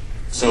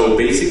 So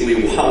basically,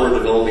 while we're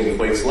developing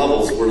Quake's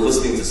levels, we're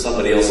listening to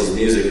somebody else's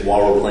music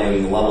while we're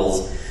playing the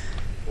levels,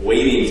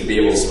 waiting to be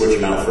able to switch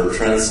them out for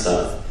Trent's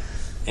stuff.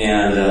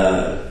 And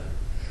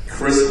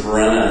Chris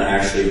Verena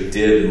actually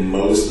did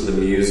most of the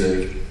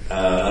music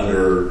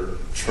under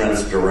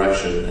Trent's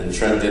direction, and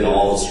Trent did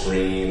all the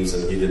streams,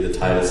 and he did the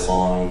title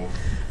song,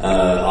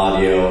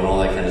 audio, and all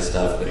that kind of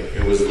stuff. But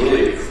it was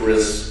really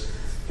Chris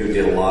who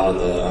did a lot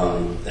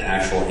of the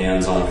actual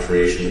hands-on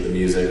creation of the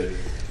music,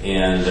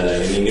 and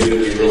he knew that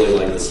we really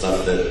liked the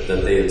stuff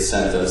that they had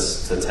sent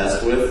us to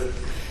test with.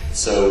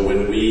 So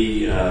when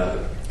we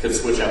could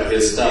switch out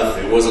his stuff,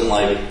 it wasn't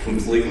like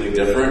completely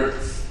different.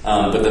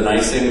 But the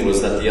nice thing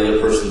was that the other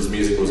person's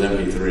music was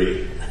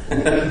MP3,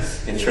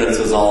 and Trent's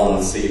was all on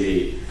the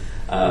CD.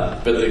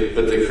 But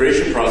the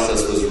creation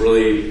process was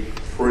really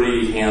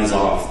pretty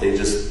hands-off. They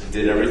just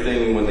did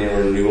everything when they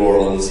were in New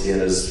Orleans. He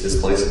had his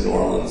place in New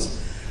Orleans.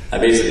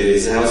 Basically,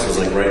 his house was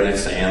like right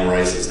next to Anne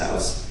Rice's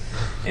house,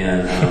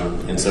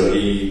 and so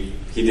he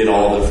did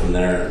all of it from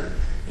there,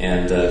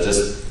 and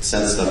just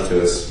sent stuff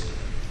to us.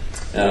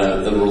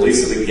 The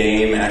release of the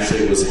game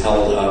actually was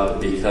held up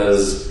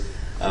because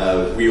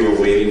we were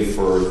waiting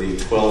for the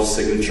 12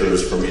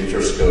 signatures from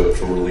Interscope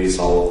to release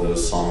all of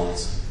those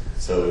songs.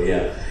 So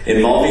yeah,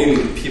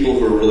 involving people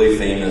who are really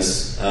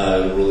famous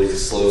really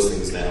slows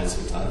things down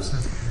sometimes.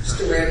 Just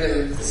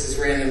this is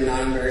random,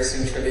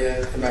 non-embarrassing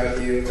trivia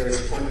about you. There was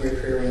a point in your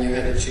career when you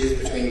had to choose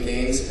between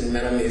games and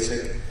metal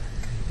music.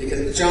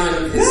 Because John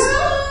is...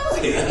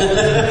 you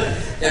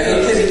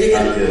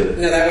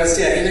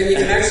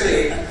can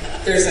actually...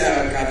 There's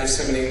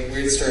so many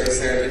weird stories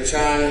there. But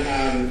John,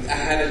 I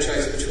had a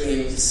choice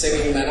between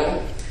singing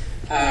metal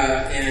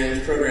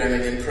and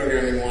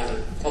programming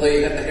one. Although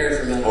you have the hair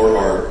for metal. Or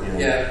art.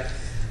 Yeah.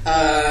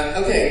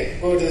 Okay,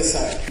 what would you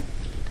decide?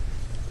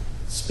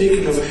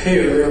 Speaking of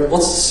hair,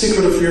 what's the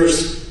secret of your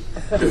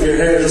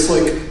hair? Just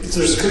like,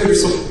 there's going to be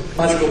some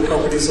magical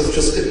properties of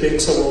just it being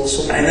so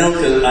awesome. I know,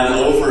 because I'm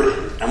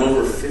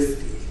over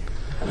 50.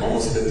 I'm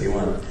almost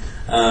 51.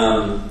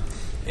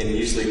 And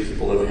usually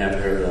people don't have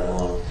hair that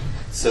long.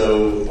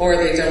 So, or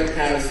they don't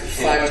have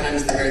 5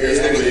 times the hair they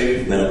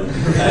actually. No.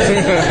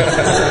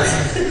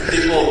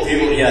 people.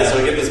 Yeah. So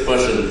I get this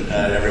question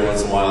every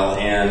once in a while,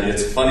 and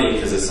it's funny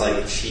because it's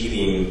like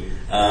cheating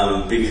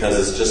because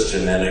it's just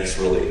genetics,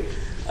 really.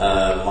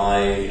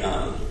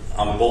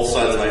 On both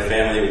sides of my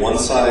family, one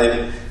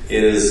side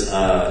is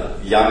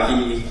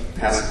Yaqui,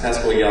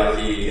 Pascal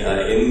Yaqui,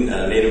 in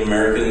Native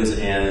Americans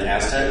and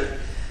Aztec,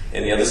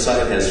 and the other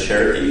side has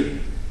Cherokee.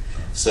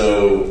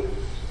 So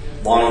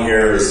long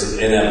hair is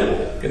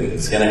inevitable.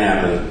 It's going to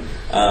happen.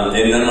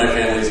 And none of my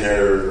family's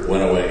hair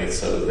went away,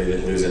 so they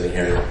didn't lose any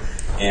hair.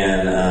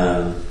 And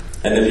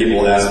then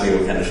people ask me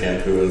what kind of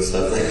shampoo and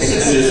stuff.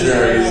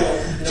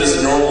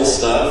 Just normal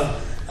stuff.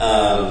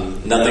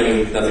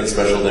 Nothing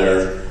special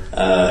there,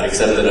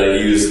 except that I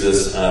use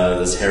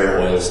this hair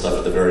oil stuff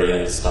at the very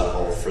end to stop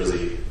all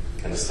frizzy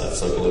kind of stuff.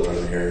 So I glue it on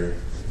my hair,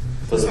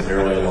 put some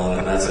hair oil on it,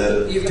 and that's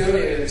it. You've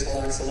donated it to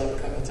Laxalove a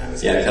couple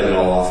times. Yeah, I cut it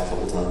all off a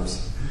couple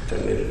times.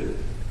 Donated it.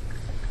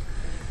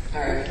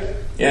 Alright.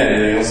 Yeah,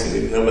 anything else you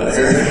need to know about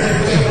hair?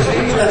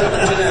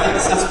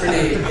 Genetics, it's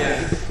pretty, yeah.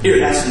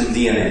 Here, have some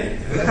DNA.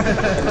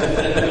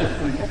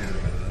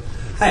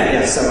 Hi,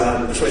 yeah, so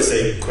I just want to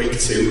say Quake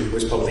 2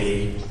 was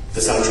probably,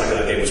 the soundtrack of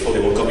that game was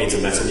probably what got me into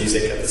metal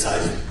music at the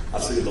time.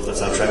 Absolutely loved that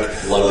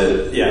soundtrack. Loved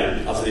it.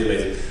 Yeah, absolutely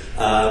amazing.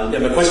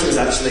 My question was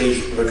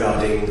actually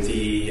regarding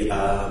the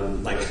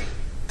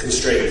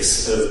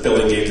constraints of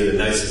building games in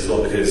the 90s as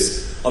well,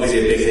 because obviously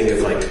a big thing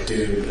of like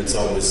Doom and so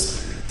on was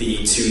the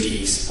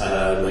 2D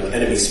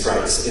enemy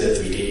sprites in a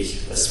 3D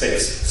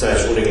space. So I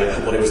was wondering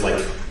what it was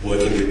like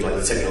working with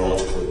the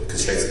technological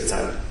constraints at the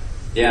time.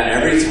 Yeah,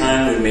 every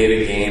time we made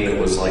a game, it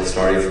was like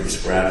starting from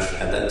scratch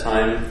at that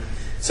time.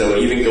 So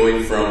even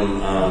going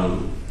from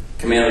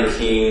Commander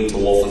Keen to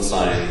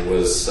Wolfenstein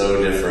was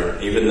so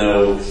different. Even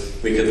though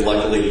we could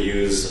luckily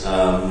use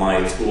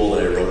my tool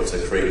that I wrote to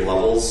create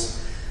levels,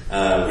 we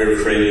were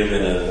creating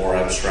them in a more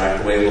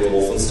abstract way with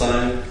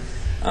Wolfenstein.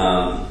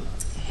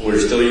 We're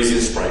still using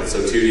sprites, so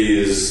 2D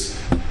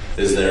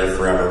is there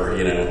forever,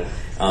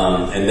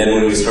 And then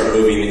when we start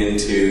moving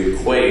into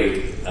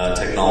Quake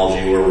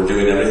technology, where we're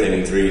doing everything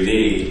in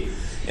 3D,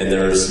 and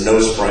there's no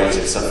sprites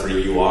except for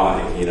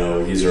UI,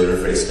 user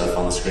interface stuff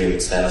on the screen,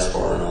 status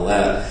bar, and all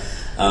that.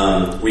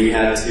 we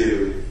had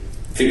to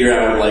figure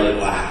out,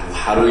 like,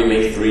 how do we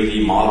make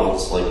 3D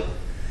models? Like,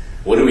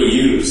 what do we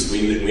use?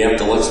 We have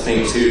Deluxe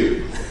Paint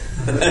 2.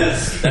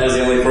 That was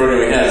the only program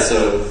we had.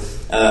 So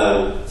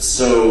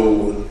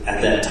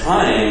at that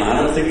time, I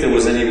don't think there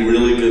was any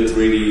really good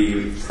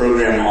 3D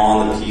program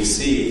on the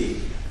PC.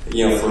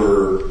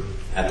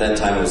 At that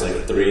time, it was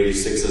like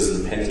 386s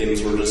and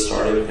Pentiums were just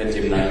starting,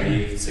 Pentium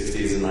 90,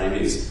 60s and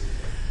 90s.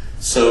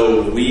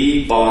 So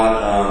we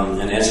bought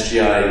an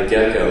SGI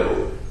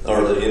Gecko,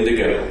 or the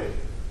Indigo.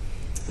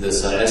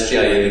 This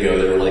SGI Indigo,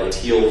 they were like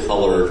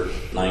teal-colored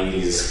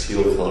 90s,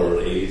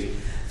 teal-colored 80s,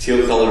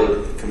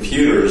 teal-colored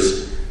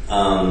computers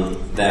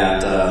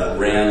that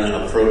ran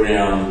a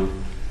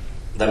program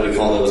that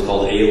was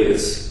called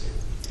Alias.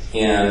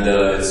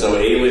 And so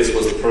Alias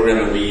was the program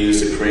that we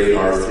used to create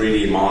our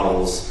 3D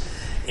models.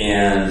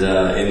 And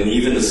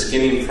even the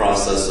skinning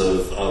process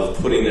of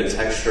putting the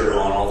texture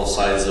on all the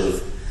sides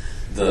of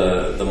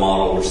the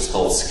model, which is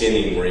called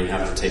skinning, where you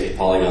have to take the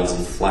polygons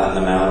and flatten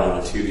them out on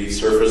a 2D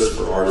surface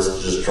for artists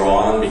to just draw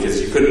on,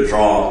 because you couldn't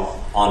draw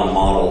on a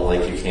model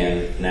like you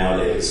can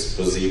nowadays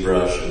with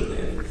ZBrush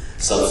and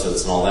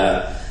Substance and all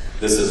that.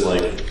 This is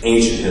like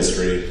ancient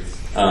history.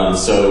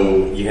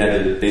 So you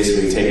had to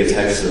basically take a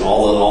texture,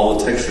 all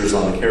the textures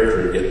on the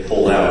character get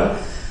pulled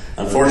out.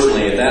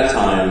 Unfortunately, at that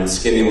time,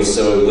 skinning was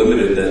so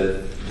limited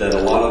that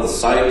a lot of the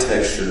side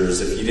textures,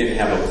 if you didn't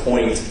have a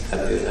point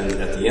at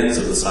the ends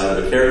of the side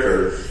of the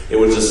character, it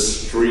would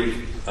just streak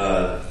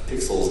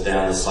pixels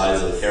down the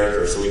sides of the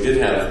character. So we did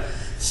have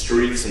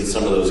streaks in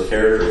some of those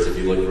characters if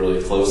you look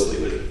really closely.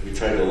 We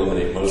tried to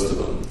eliminate most of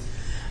them.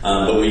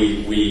 But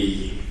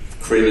we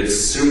created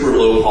super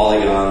low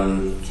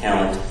polygon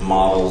count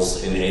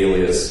models in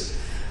Alias.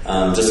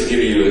 Just to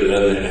give you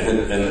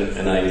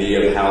an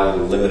idea of how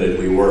limited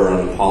we were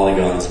on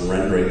polygons and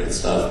rendering and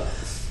stuff,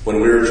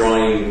 when we were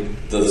drawing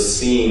the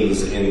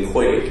scenes in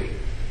Quake,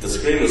 the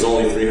screen was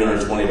only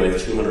 320 by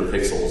 200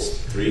 pixels.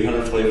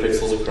 320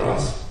 pixels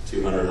across,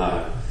 200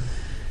 high.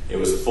 It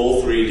was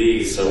full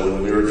 3D, so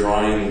when we were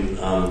drawing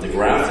the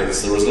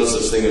graphics, there was no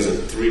such thing as a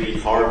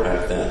 3D card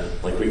back then.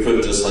 Like, we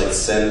couldn't just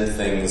send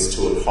things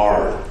to a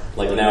card.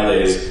 Like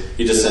nowadays,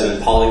 you just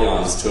send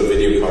polygons to a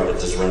video card that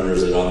just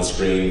renders it on the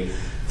screen,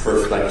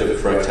 perspective,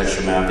 correct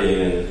texture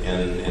mapping,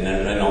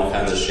 and all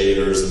kinds of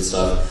shaders and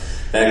stuff.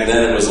 Back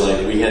then it was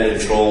like we had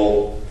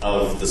control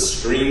of the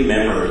screen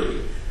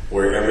memory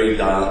where every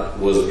dot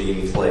was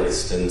being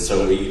placed, and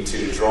so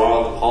to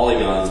draw the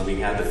polygons, we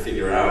had to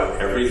figure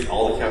out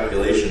all the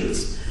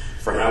calculations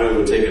for how we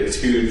would take a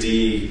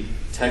 2D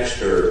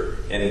texture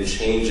and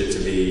change it to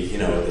be,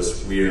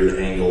 this weird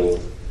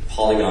angled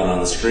polygon on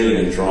the screen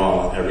and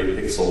draw every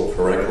pixel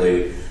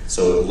correctly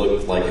so it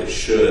looked like it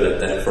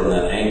should from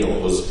that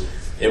angle.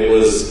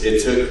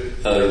 It took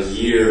a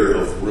year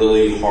of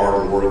really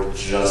hard work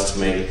just to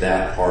make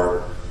that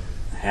part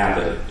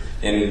happen.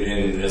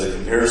 And as a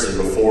comparison,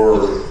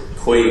 before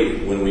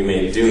Quake, when we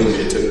made Doom,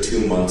 it took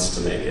 2 months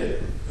to make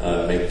it.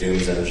 Make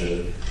Doom's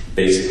engine,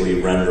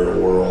 basically render a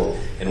world.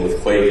 And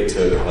with Quake, it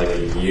took like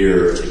a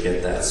year to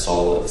get that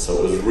solid. So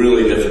it was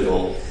really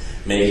difficult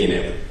making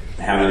it,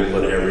 having to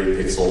put every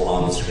pixel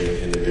on the screen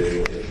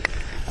individually.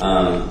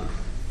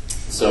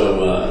 So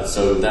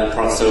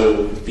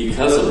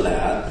because of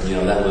that,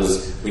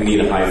 we need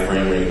a high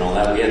frame rate and all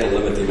that. We had to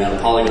limit the amount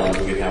of polygons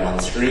we could have on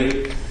the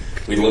screen.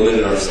 We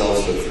limited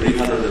ourselves to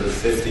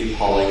 350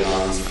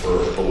 polygons for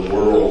the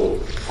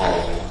world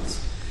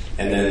polygons,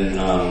 and then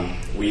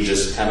we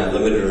just kind of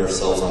limited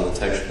ourselves on the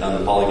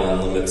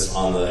polygon limits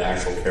on the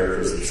actual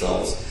characters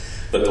themselves.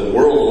 But the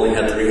world only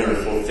had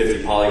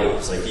 350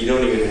 polygons. Like, you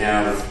don't even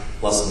have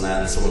less than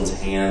that in someone's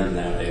hand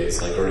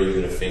nowadays, or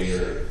even a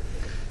finger.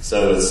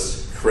 So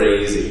it's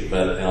crazy,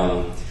 but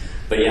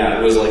yeah,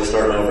 it was like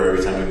starting over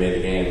every time we made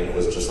a game. It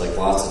was just like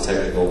lots of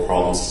technical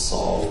problems to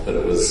solve, but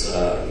it was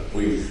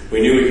we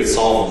knew we could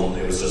solve them.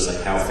 It was just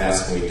like, how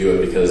fast can we do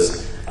it,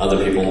 because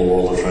other people in the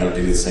world are trying to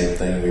do the same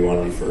thing. We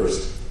want to be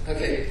first.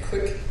 Okay,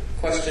 quick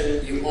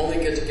question. You only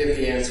get to give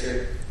the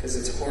answer because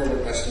it's a horrible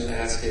question to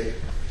ask you.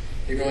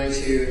 You're going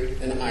to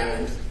an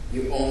island.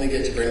 You only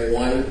get to bring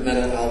one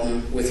metal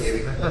album with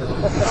you.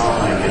 Oh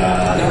my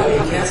god. No,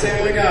 you can't say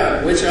oh my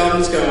god. Which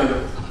album's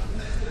going?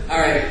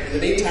 Alright, in the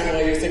meantime,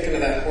 while you're thinking of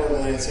that horrible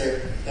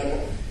answer,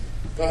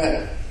 go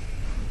ahead.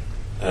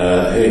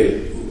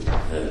 Hey.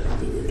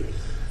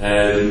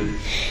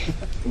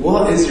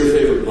 What is your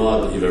favorite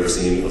mod that you've ever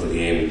seen of a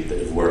game that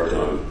you've worked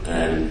on,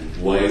 and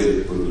why is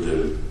it Brutal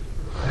Doom?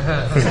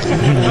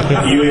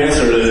 You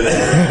answered it.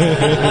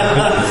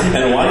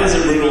 And why is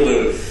it Brutal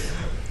Doom?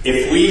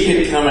 If we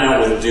had come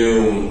out with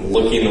Doom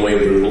looking the way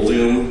Brutal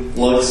Doom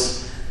looks,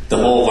 the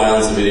whole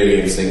violence in video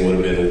games thing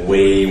would have been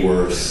way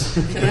worse.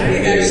 Can I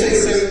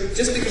actually,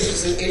 just because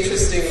it's an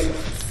interesting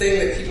thing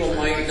that people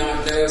might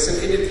not know, so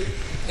in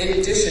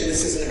addition,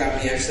 this isn't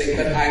about me actually,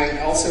 but I'm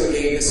also a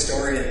game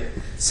historian.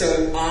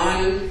 So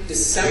on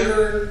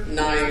December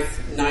 9th,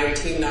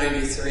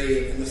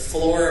 1993, in the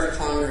floor of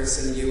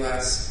Congress in the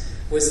US,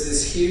 was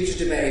this huge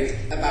debate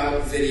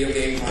about video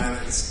game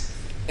violence.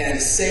 and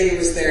Sega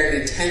was there,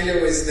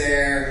 Nintendo was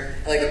there,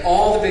 like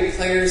all the big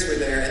players were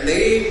there, and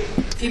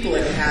people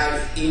had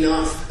had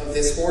enough of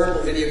this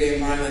horrible video game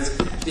violence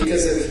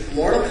because of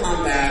Mortal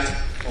Kombat.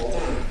 Hold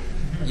on,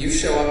 you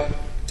show up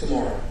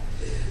tomorrow.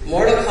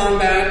 Mortal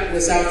Kombat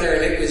was out there,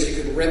 and it was, you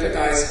could rip a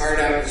guy's heart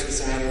out, which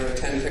was, I don't know,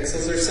 10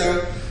 pixels or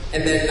so,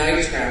 and then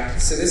Night Trap.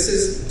 So this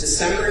is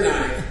December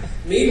 9th.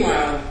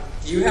 Meanwhile,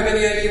 do you have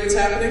any idea what's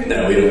happening?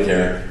 No, we don't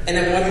care. And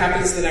then what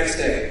happens the next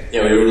day?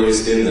 Yeah, we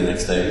released Doom the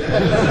next day.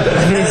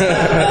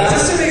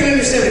 Just so they can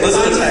understand the Let's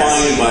context.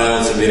 define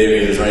violence in video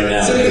games right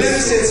now. So you can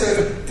understand,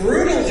 so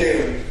Brutal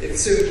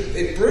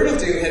Doom, Brutal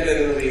Doom had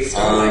been released.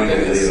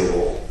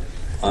 Unbelievable.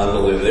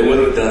 Unbelievable. They would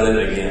have done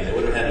it again. They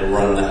would have had to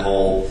run that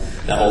whole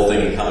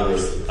thing in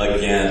Congress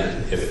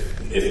again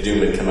if Doom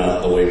had come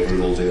out the way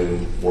Brutal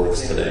Doom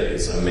works today.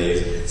 It's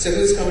amazing. So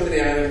who's coming to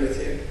the island with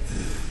you?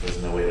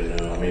 There's no way to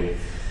know. I mean,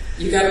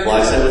 you got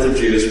Black Sabbath or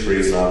Judas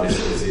Priest,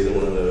 obviously. It's either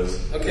one of those.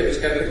 Okay, but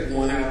you got to pick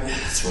one out.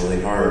 It's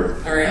really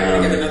hard. All right, I'm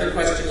going to give another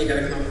question. You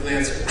got to come up with an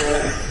answer. Go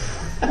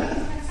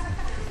ahead.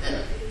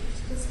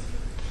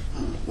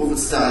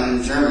 Wolfenstein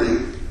in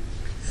Germany.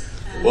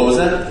 What was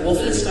that?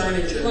 Wolfenstein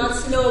in He Germany.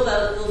 wants to know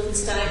about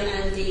Wolfenstein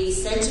and the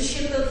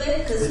censorship of it,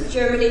 because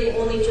Germany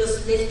only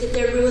just lifted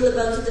their rule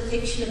about the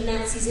depiction of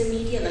Nazis in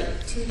media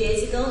like 2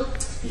 days ago.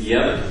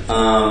 Yep.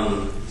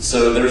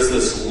 So there's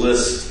this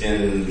list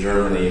in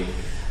Germany.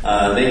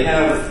 They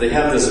have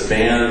this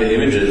banned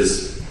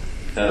images,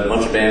 a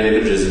bunch of banned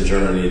images in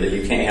Germany that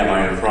you can't have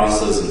iron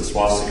crosses and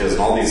swastikas and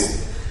all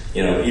these,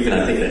 even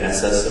I think the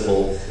SS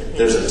symbol.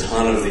 There's a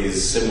ton of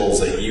these symbols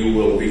that you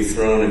will be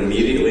thrown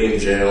immediately in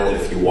jail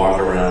if you walk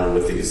around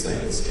with these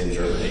things in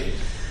Germany.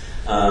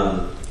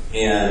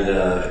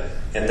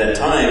 At that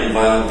time,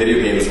 violent video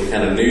games were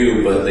kind of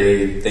new, but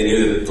they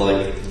knew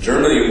that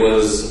Germany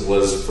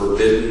was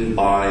forbidden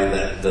by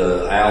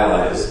the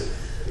Allies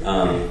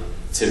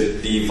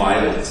to be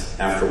violent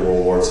after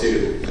World War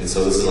II, and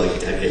so this is like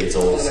decades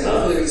old stuff.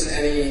 That includes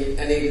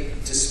any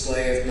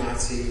display of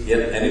Nazi.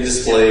 Yep, any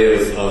display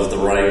of the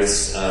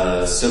Reich's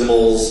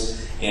symbols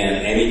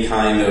and any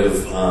kind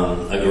of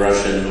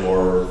aggression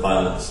or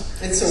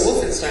violence. And so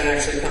Wolfenstein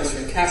actually comes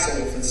from Castle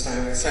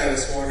Wolfenstein by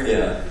Silas Warner.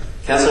 Yeah.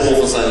 Castle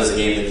Wolfenstein is a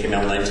game that came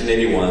out in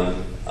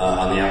 1981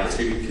 on the Apple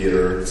II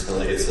computer. It's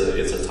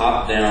a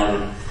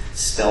top-down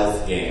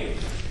stealth game.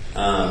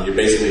 You're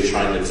basically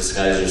trying to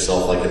disguise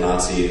yourself like a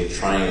Nazi and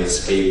trying to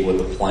escape with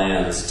the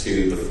plans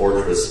to the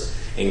fortress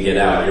and get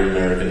out. You're an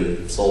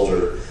American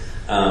soldier.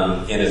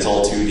 And it's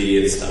all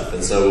 2D and stuff.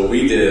 And so what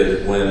we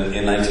did in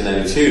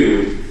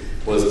 1992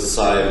 was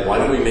decide, why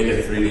don't we make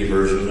a 3D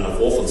version of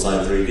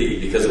Wolfenstein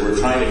 3D? Because we're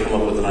trying to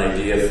come up with an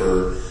idea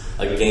for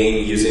a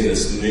game using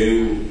this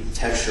new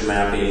texture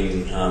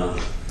mapping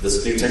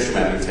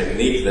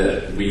technique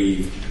that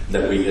we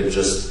had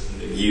just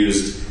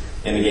used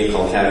in a game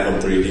called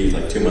Catacomb 3D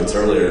like 2 months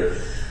earlier.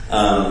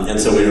 And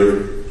so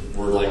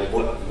we're like,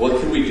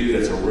 what could we do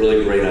that's a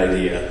really great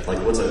idea? Like,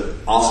 what's an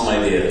awesome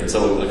idea? And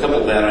so a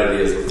couple bad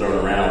ideas were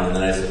thrown around, and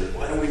then I said,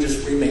 why don't we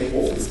just remake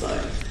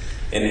Wolfenstein?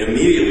 And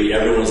immediately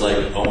everyone was like,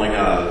 oh my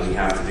god, we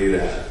have to do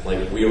that.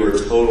 Like, we were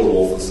total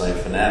Wolfenstein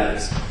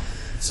fanatics.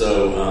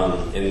 So,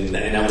 and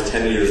that was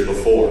 10 years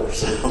before.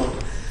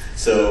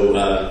 So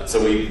that's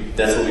what we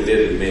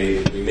did. We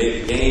made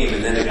the game,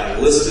 and then it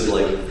got listed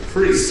like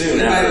pretty soon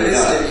after it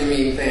got. You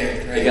mean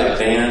banned, right? It got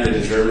banned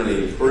in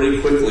Germany pretty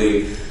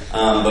quickly,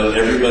 but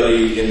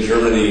everybody in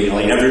Germany,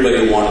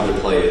 everybody wanted to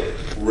play it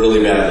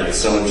really badly.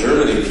 So in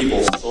Germany,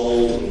 people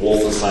sold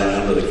Wolfenstein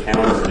under the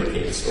counter in the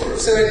game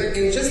stores. So,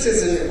 and just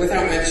as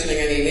without mentioning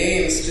any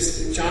names,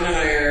 just John and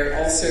I are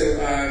also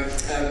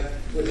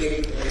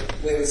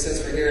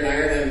since we're here in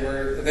Ireland,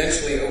 we're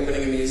eventually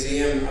opening a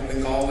museum up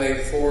in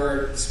Galway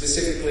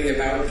specifically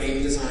about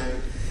game design.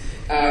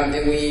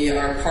 And we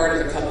are part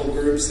of a couple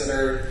groups that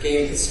are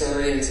game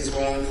historians as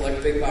well and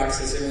collect big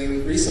boxes. And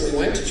we recently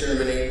went to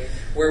Germany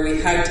where we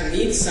had to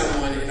meet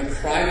someone in a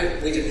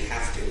private, we didn't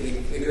have to, we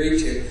agreed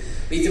to,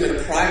 meet them in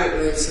a private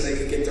room so they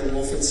could get their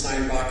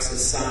Wolfenstein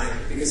boxes signed.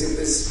 Because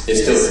it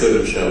still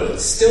couldn't show it.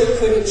 Still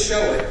couldn't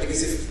show it,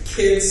 because if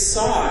kids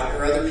saw it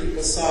or other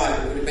people saw it,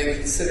 it would have been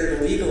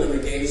considered illegal and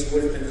the games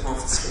would have been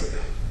confiscated.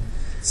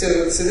 So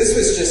this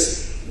was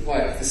just,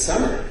 the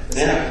summer?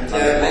 Yeah,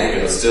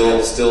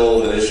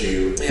 still an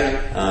issue.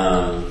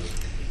 Yeah.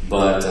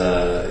 But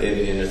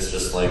it's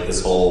just like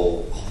this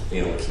whole,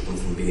 keep them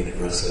from being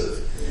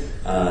aggressive.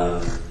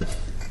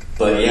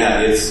 But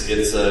yeah, it's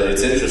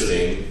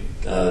interesting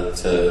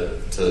to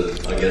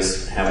I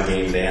guess have a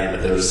game banned,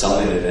 but they're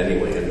selling it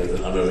anyway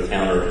under the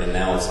counter, and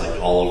now it's like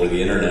all over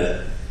the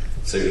internet,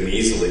 so you can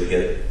easily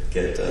get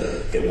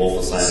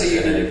Wolfenstein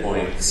at any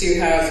point. So you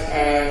have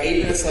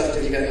 8 minutes left.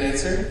 Have you got an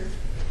answer?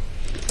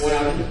 One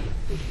of them?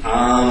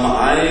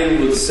 I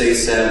would say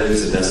Sad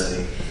Wings of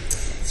Destiny.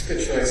 That's a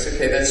good choice.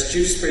 Okay, that's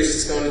Judas Priest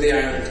is going to the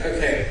island.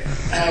 Okay.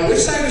 Which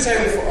side was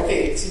I before?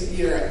 Okay, so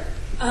you're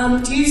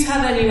up. Do you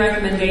have any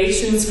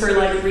recommendations for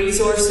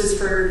resources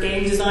for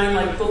game design,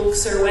 like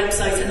books or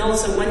websites? And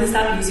also, when is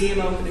that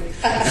museum opening?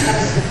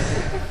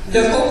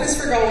 The hope is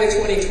for Galway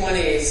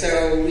 2020.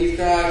 So we've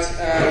got,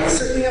 we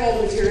certainly have all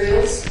the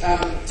materials.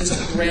 Just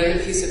a random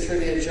piece of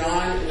trivia,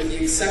 John, with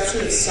the exception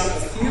of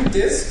a few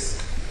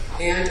discs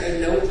and a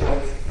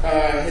notebook,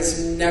 has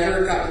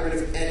never gotten rid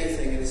of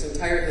anything in his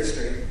entire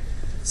history.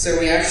 So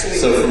we actually...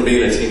 So from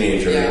being a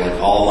teenager,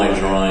 like all my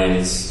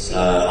drawings,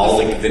 all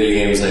the video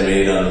games I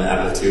made on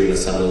Apple II and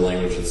assembly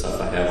language and stuff,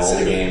 I have all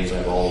the games, I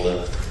have all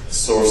the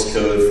source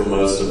code for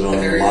most of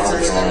them, lots of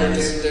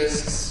drawings. Doom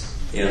discs.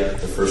 Yeah,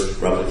 the first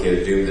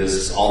replicated Doom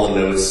discs, all the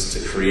notes to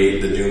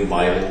create the Doom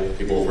Bible.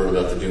 People have heard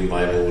about the Doom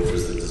Bible, which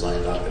was the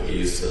design doc that we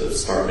used to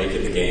start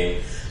making the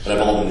game. But I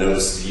have all the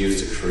notes to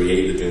use to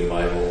create the Doom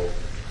Bible.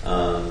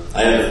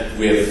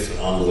 We have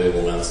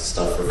unbelievable amounts of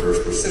stuff for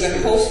first-person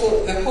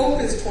So the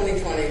hope is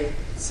 2020.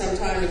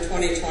 Sometime in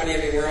 2020. I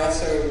mean, we're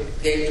also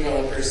game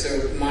developers,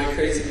 so my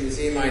crazy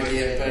museum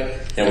idea,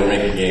 but... Yeah, we're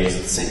making games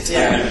at the same time.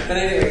 Yeah, but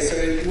anyway, so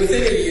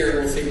within a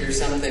year we'll figure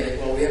something.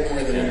 Well, we have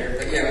more than a year,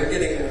 but yeah, we're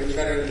getting there. We've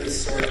got it at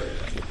least sorted.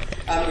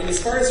 And as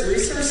far as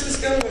resources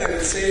go, what I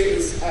would say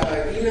is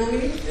email me,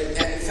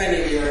 if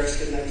any of you are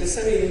interested in that. Just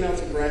send me an email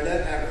to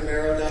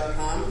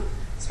Brenda@romero.com,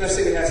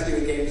 especially if it has to do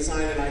with game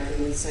design, and I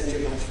can send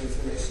you a bunch of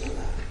information on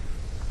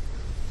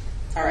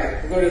that. All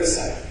right, we'll go to the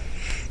site.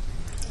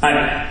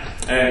 Hi.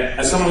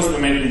 As someone who's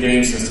been making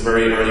games since the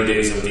very early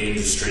days of the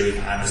industry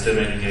and is still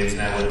making games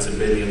now, it's a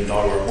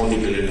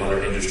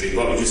multi-billion-dollar industry.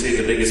 What would you say is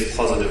the biggest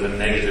positive and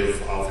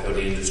negative of how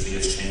the industry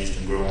has changed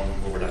and grown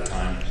over that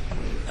time?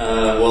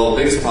 Well, the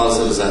biggest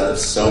positive is that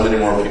so many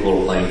more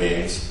people are playing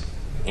games,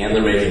 and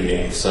they're making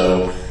games.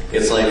 So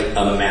it's like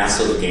a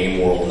massive game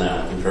world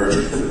now compared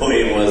to the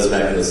way it was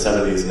back in the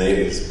 70s and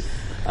 80s.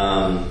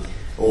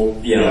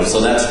 So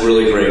that's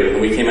really great.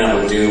 When we came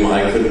out with Doom,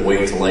 I couldn't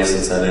wait to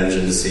license that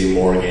engine to see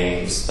more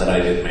games that I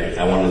didn't make.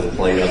 I wanted to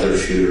play other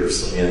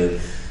shooters, and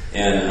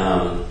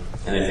I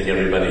think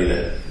everybody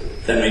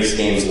that makes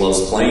games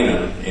loves playing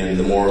them, and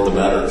the more the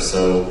better.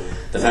 So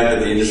the fact that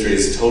the industry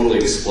has totally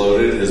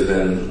exploded has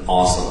been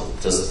awesome.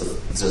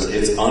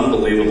 It's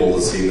unbelievable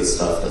to see the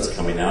stuff that's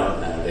coming out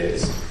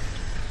nowadays.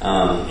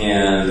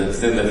 And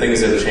the things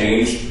that have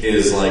changed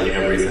is like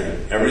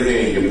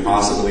everything you can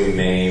possibly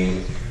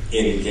name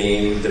in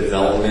game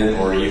development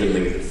or even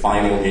the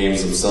final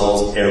games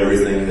themselves.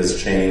 Everything has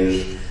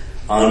changed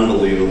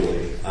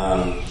unbelievably.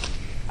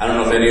 I don't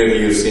know if any of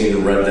you have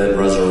seen Red Dead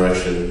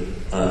Resurrection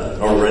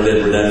or Red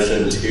Dead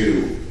Redemption 2.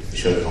 You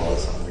should call it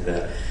something like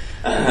that.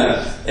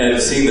 And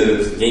I've seen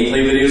the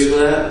gameplay videos for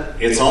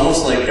that. It's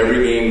almost like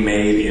every game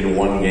made in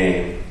one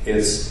game.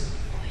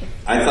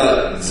 I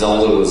thought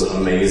Zelda was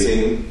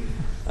amazing.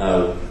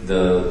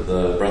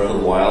 The Breath of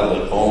the Wild,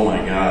 but oh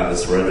my god,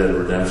 this Red Dead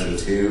Redemption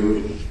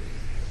 2,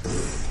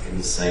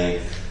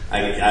 insane. I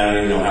don't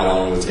even know how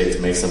long it would take to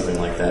make something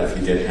like that if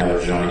you didn't have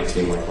a giant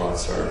team like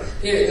Rockstar.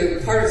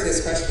 Yeah, part of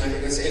this question, I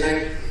think, was,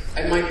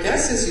 and my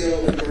guess is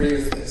you'll agree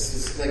with this,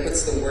 is like,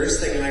 what's the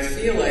worst thing? And I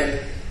feel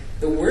like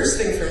the worst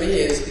thing for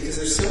me is because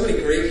there's so many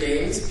great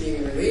games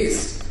being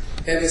released,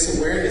 I have this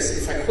awareness,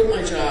 if I quit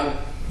my job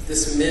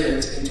this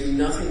minute and do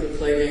nothing but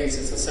play games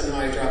until somehow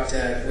I drop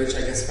dead, which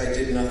I guess if I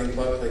did nothing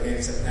but play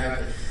games, that would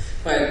happen.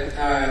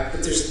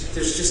 But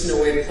there's just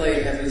no way to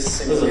play every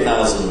single game.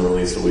 There's 1,000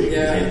 released a week.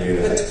 Yeah, you can't do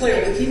that. But to play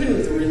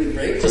even the really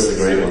great ones. Just the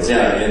great ones,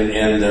 yeah.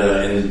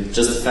 And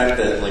just the fact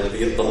that like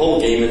the whole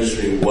game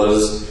industry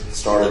was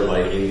started by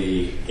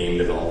indie game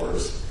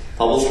developers.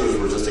 Publishers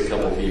were just a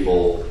couple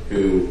people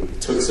who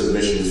took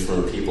submissions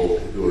from people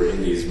who were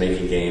indies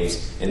making games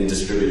and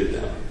distributed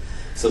them.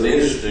 So the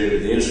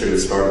industry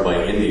was started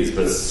by indies,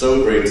 but it's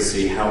so great to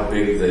see how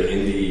big the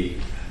indie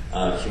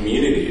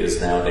community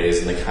is nowadays,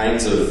 and the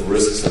kinds of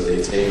risks that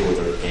they take with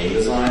their game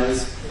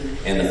designs,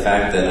 and the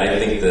fact that I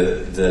think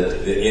that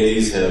the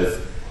indies have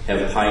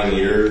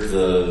pioneered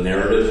the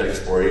narrative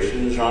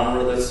exploration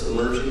genre that's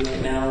emerging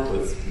right now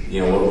with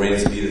What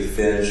Remains of Edith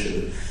Finch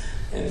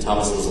and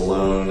Thomas Was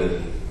Alone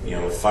and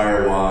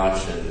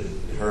Firewatch and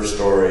Her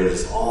Story.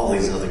 Just all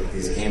these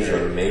games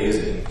are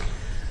amazing.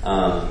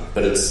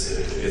 But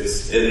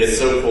it's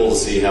so cool to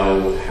see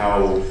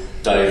how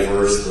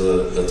diverse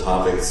the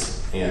topics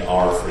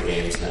are for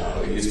games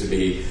now. It used to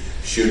be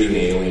shooting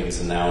aliens,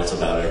 and now it's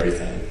about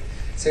everything.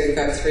 So you've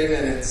got 3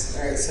 minutes.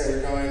 All right, so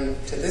we're going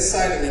to this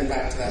side and then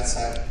back to that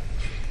side.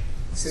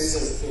 So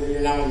you're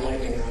now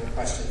enlightening on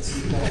questions.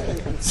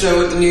 So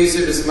with the new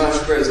Super Smash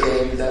Bros.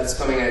 Game that's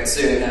coming out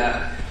soon,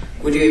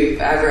 would you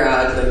ever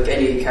add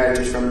any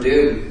characters from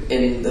Doom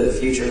in the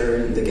future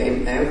in the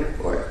game now,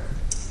 or?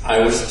 I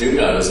wish Doom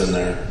God was in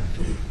there.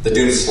 The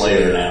Doom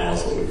Slayer now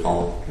is what we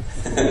call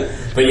him.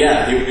 But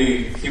yeah,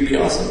 he'd be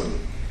awesome.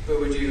 But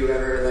would you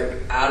ever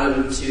add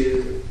him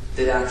to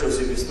the actual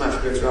Super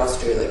Smash Bros.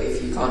 Roster,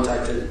 if you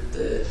contacted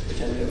the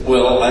Nintendo?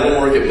 Well, I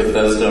don't work at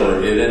Bethesda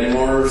or id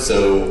anymore,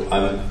 so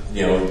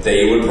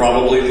they would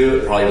probably do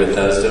it. Probably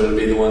Bethesda would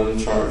be the one in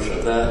charge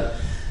of that.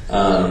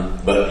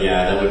 But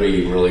yeah, that would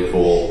be really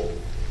cool.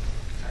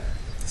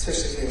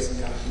 Especially if he was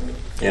in Gotham.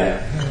 Yeah.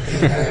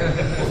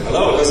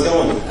 Hello, how's it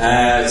going?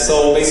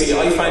 So basically,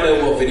 I found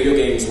out what video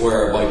games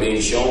were by being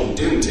shown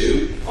Doom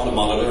 2 on a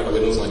monitor on a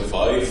Windows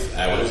 95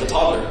 when I was a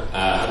toddler.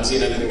 I hadn't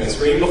seen anything on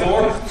screen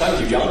before.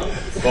 Thank you, John.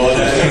 But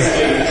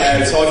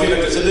so I feel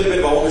like there's a little bit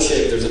of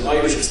ownership. There's an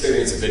Irish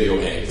experience of video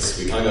games.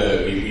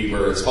 We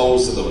were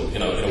exposed to them,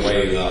 in a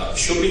way that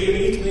should be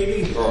unique,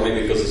 maybe, or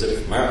maybe because it's a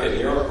different market in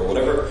Europe or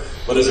whatever.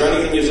 But is there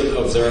anything you've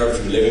observed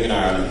from living in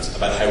Ireland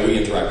about how we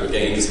interact with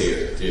games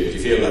here? Do you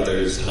feel that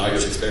there's an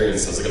Irish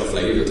experience that's got a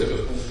flavour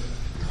to it?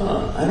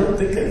 I don't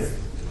think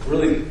I've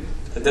really.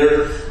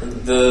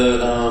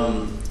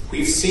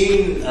 We've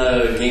seen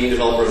game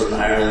developers in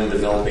Ireland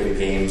developing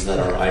games that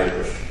are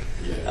Irish,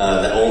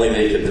 that only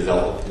they could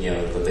develop,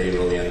 that they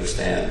really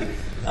understand.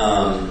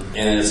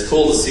 And it's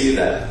cool to see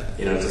that,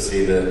 to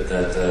see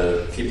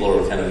that people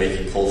are kind of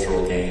making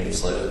cultural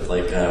games, like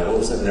what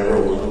was it, Never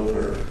Alone,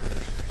 or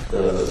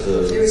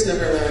It was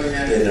Never Alone,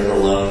 yeah. Yeah, Never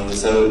Alone.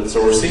 So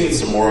we're seeing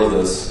some more of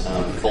this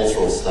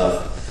cultural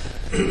stuff.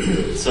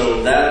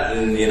 So that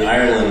in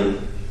Ireland,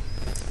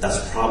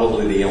 that's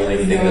probably the only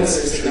thing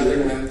that's true. There's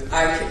another one.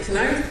 Can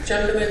I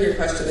jump in your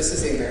question? This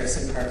is the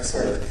embarrassing part,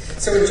 sort of.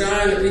 So,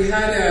 John, we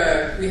had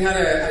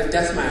a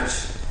death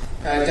match,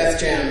 Death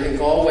Jam in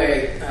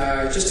Galway,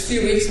 just a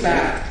few weeks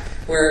back,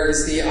 where it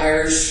was the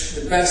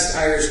best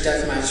Irish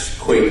death match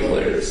Quake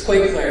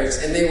players,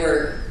 and they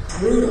were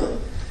brutal.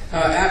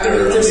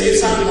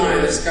 It's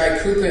online. This guy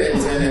Koopa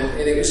is in it,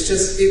 and it was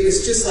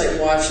just like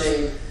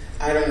watching.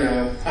 I don't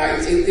know.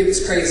 It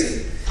was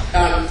crazy.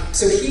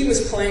 So he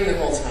was playing the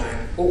whole time.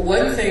 But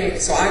one thing, I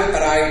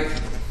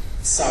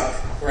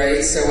suck,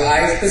 right? So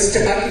I was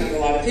talking to a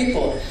lot of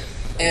people.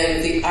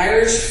 And the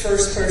Irish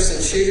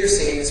first-person shooter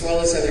scene, as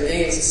well as other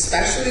games,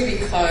 especially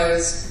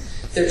because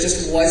there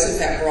just wasn't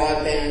that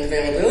broadband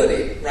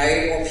availability,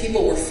 right? Or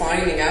people were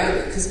finding out of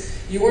it.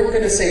 Because you weren't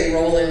going to say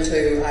roll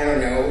into, I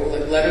don't know,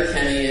 like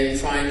Letterkenny and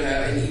find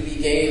an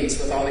EB Games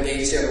with all the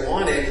games you ever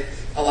wanted.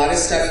 A lot of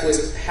stuff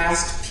was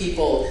past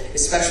people,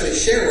 especially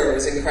shareware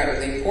was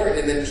incredibly important,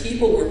 and then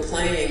people were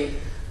playing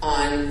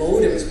on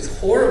modems with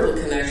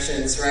horrible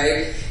connections,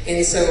 right?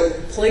 And so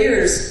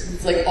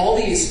players, like all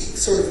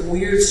these sort of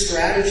weird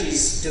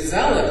strategies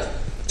developed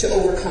to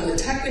overcome the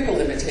technical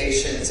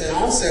limitations, and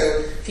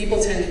also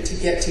people tended to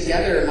get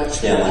together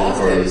much more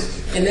often.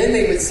 And then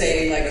they would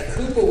say, like,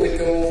 Koopa would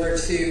go over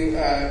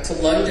to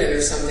London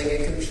or something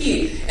and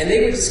compete, and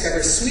they would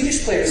discover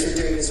Swedish players were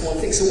doing this one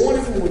thing. So one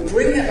of them would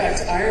bring that back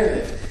to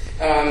Ireland.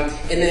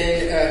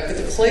 But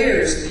the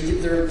players,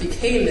 there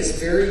became this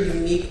very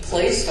unique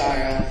play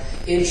style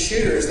in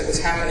shooters that was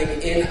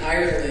happening in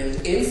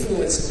Ireland,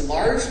 influenced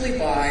largely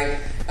by,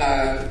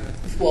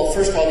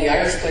 first of all, the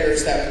Irish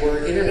players that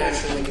were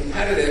internationally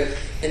competitive,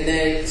 and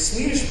then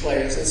Swedish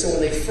players. And so when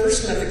they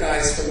first met the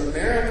guys from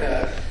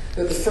America,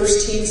 the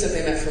first teams that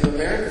they met from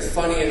America,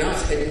 funny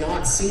enough, had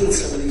not seen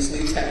some of these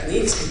new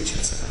techniques and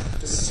just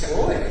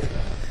destroyed.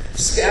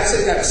 Just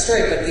absolutely got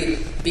destroyed.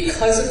 But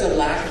because of the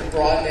lack of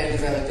broadband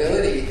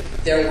availability,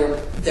 there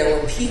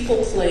were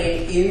people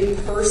playing in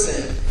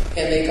person,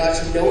 and they got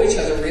to know each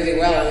other really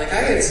well. And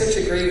I had such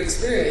a great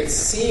experience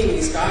seeing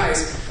these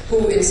guys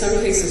who, in some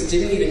cases,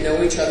 didn't even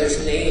know each other's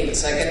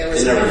names. Like, and there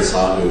was never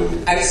saw who.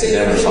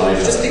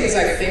 Just because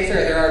I think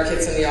there are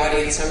kids in the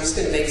audience, I'm just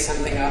going to make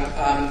something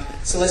up.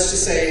 So let's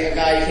just say a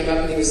guy came up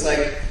and he was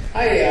like,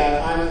 "Hi,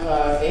 I'm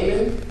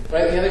Eamon."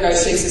 Right? And the other guy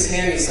shakes his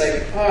hand. He's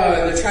like, "Oh,"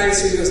 and they're trying to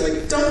see. He goes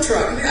like, "Dump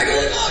truck." And I go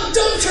like, "Oh,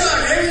 dump truck!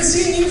 I haven't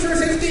seen you for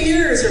 50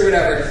 years or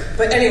whatever."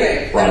 But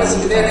anyway,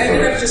 that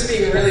ended up just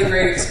being a really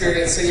great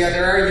experience. So yeah,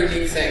 there are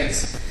unique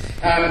things.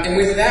 And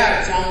with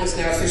that, John is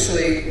now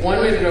officially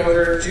 1 minute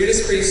over.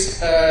 Judas Priest,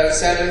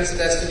 Sad Rings of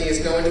Destiny is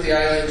going to the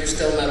island. You're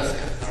still a metal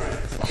fan. All right.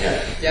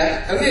 Yeah.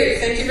 Yeah? Okay,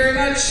 thank you very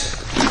much.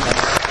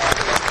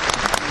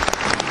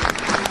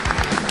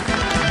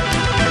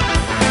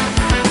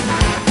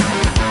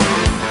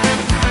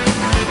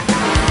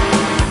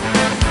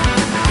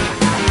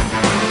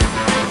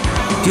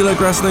 Do you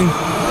like wrestling?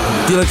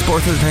 Do you like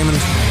sports entertainment?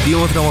 Do you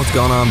want to know what's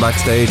going on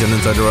backstage and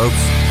inside the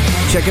ropes?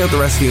 Check out the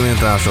Wrestling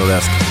International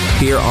Desk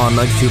here on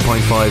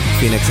 92.5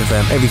 Phoenix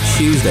FM every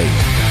Tuesday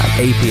at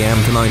 8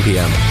 p.m. to 9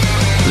 p.m.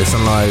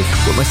 Listen live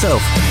with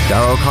myself,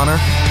 Darragh O'Connor,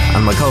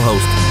 and my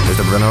co-host,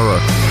 Mr. Bryn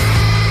O'Rourke.